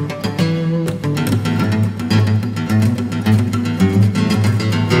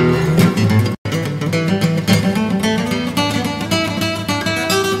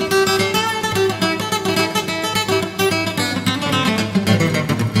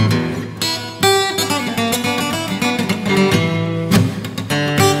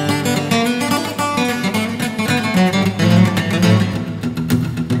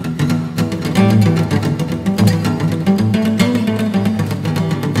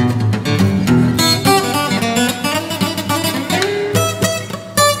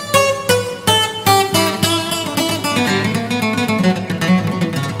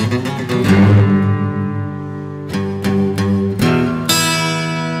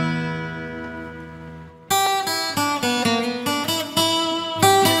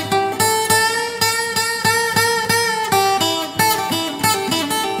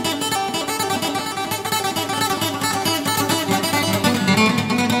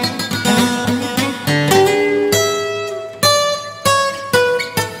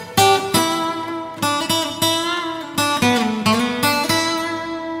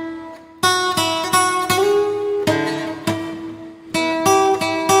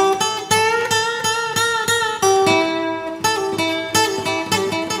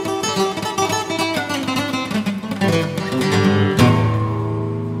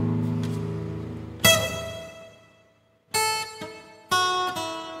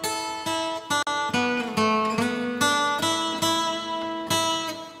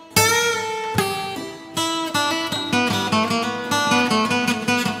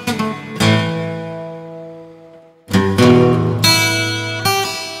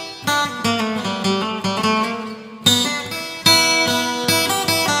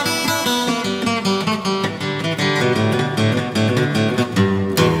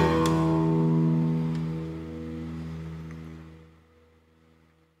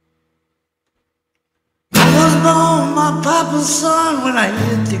 My papa's son, when I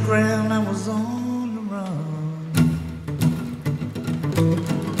hit the ground, I was on the run.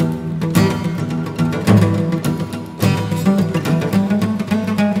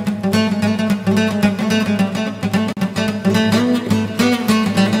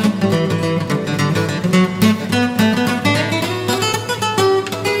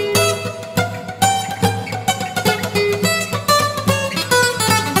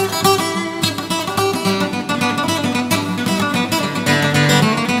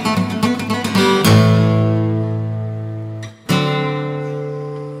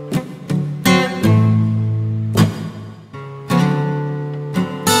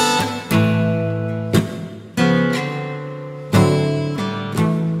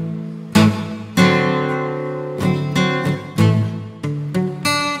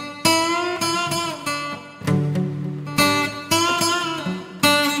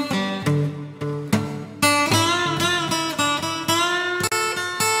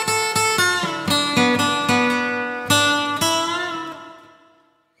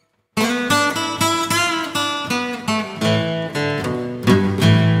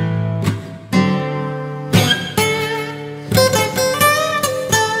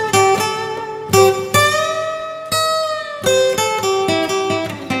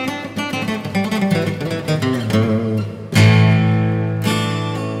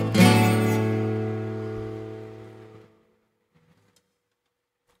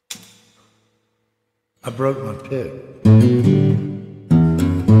 I broke my pick.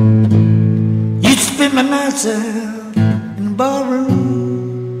 You'd spend my nights out in the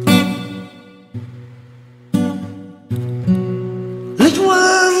barroom. This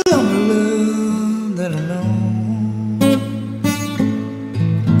was the only love that I know.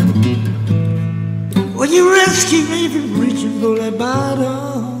 Well, you rescued me from reaching for that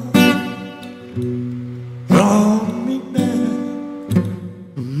bottle, brought me back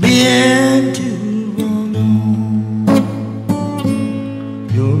from being too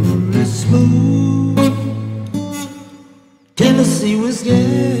smooth Tennessee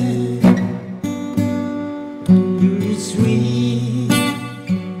whiskey, you're sweet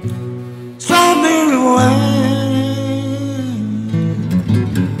strawberry wine,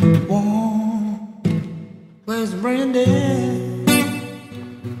 warm glass of brandy.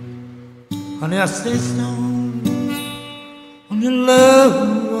 Honey, I stay stoned on your love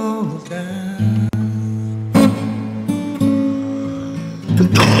all the time.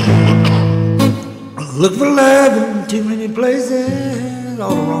 Look for love in too many places,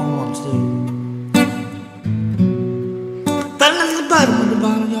 all the wrong ones too. Fell at the bottom of the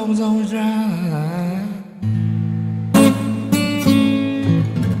bottle, y'all was always dry.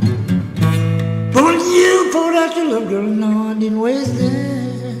 But when you poured out your love, girl, no, I didn't waste it.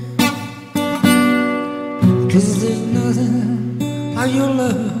 'Cause there's nothing like your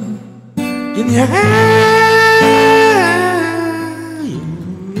love in your hand.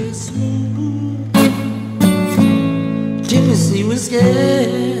 You're smooth Tennessee whiskey.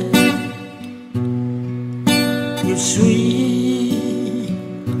 You're sweet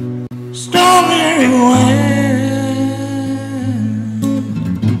strawberry wine,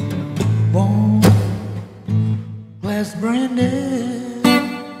 warm glass brandy.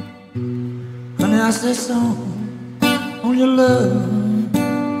 Honey, I say so on your love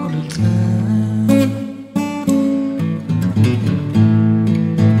all the time.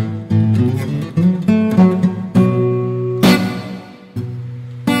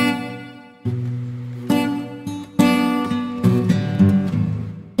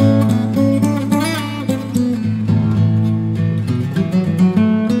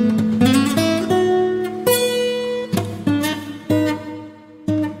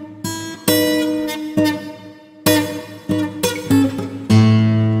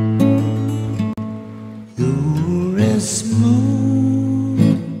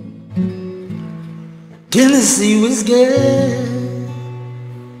 Smooth Tennessee whiskey.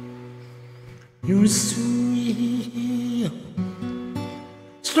 You're sweet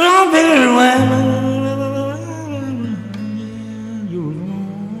strawberry wine. You're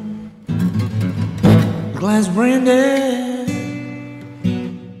warm glass brandy.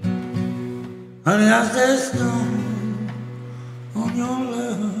 Honey, I said stone on your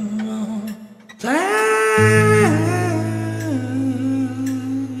love all time.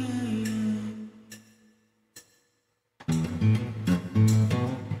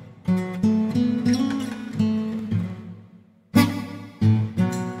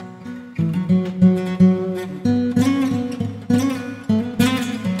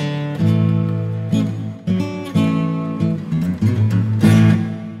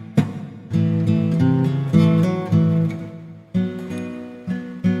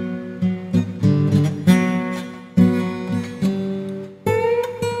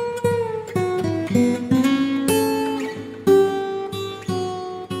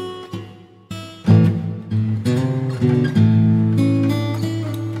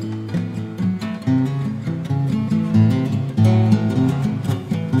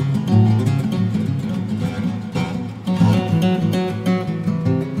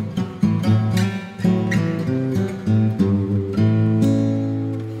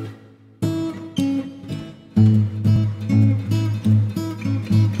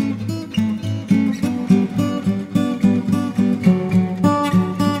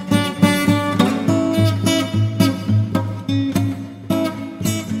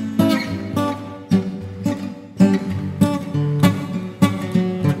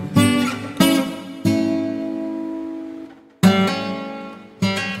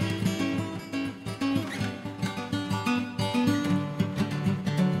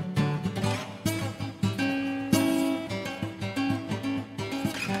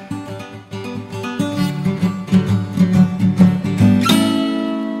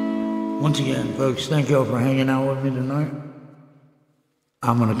 Once again, folks, thank y'all for hanging out with me tonight.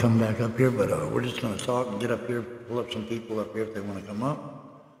 I'm going to come back up here, but we're just going to talk and get up here, pull up some people up here if they want to come up.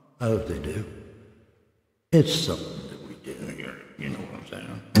 I hope they do. It's something that we do here. You know what I'm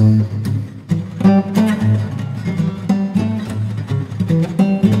saying?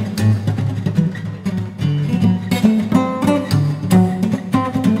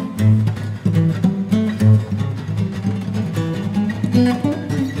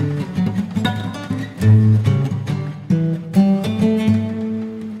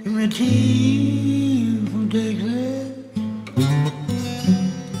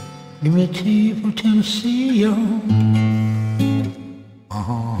 Give me a tea from Tennessee, yo.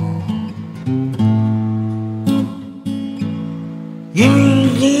 Give me a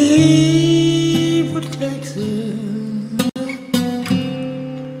tea for Texas.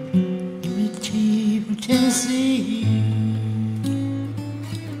 Give me a tea from Tennessee.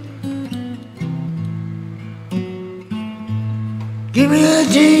 Give me a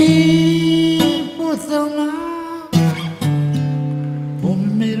tea for Thelma.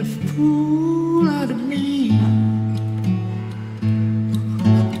 Woman made a fool out of me.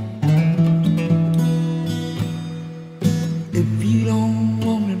 If you don't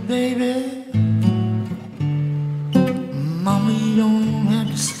want me, baby, mama, you don't have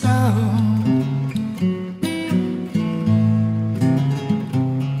to stop.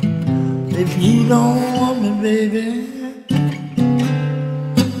 don't want me, baby,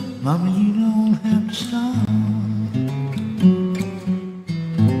 mama, you don't have to stop.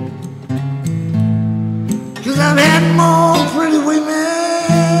 'Cause I've had more pretty women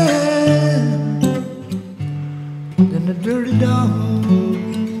than the dirty dog.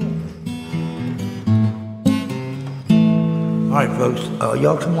 All right, folks,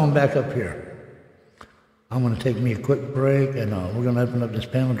 y'all come on back up here. I'm going to take me a quick break, and we're going to open up this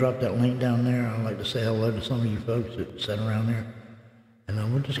panel, drop that link down there. I'd like to say hello to some of you folks that sat around there.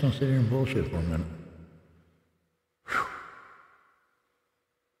 And we're just going to sit here and bullshit for a minute.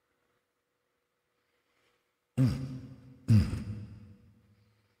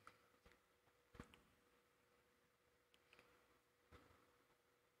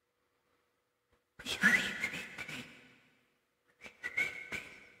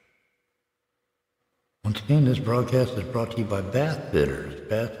 Once again, this broadcast is brought to you by Bath Fitters.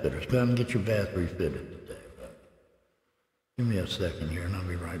 Bath Fitters. Go out and get your bath refitted today. Give me a second here, and I'll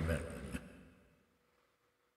be right back.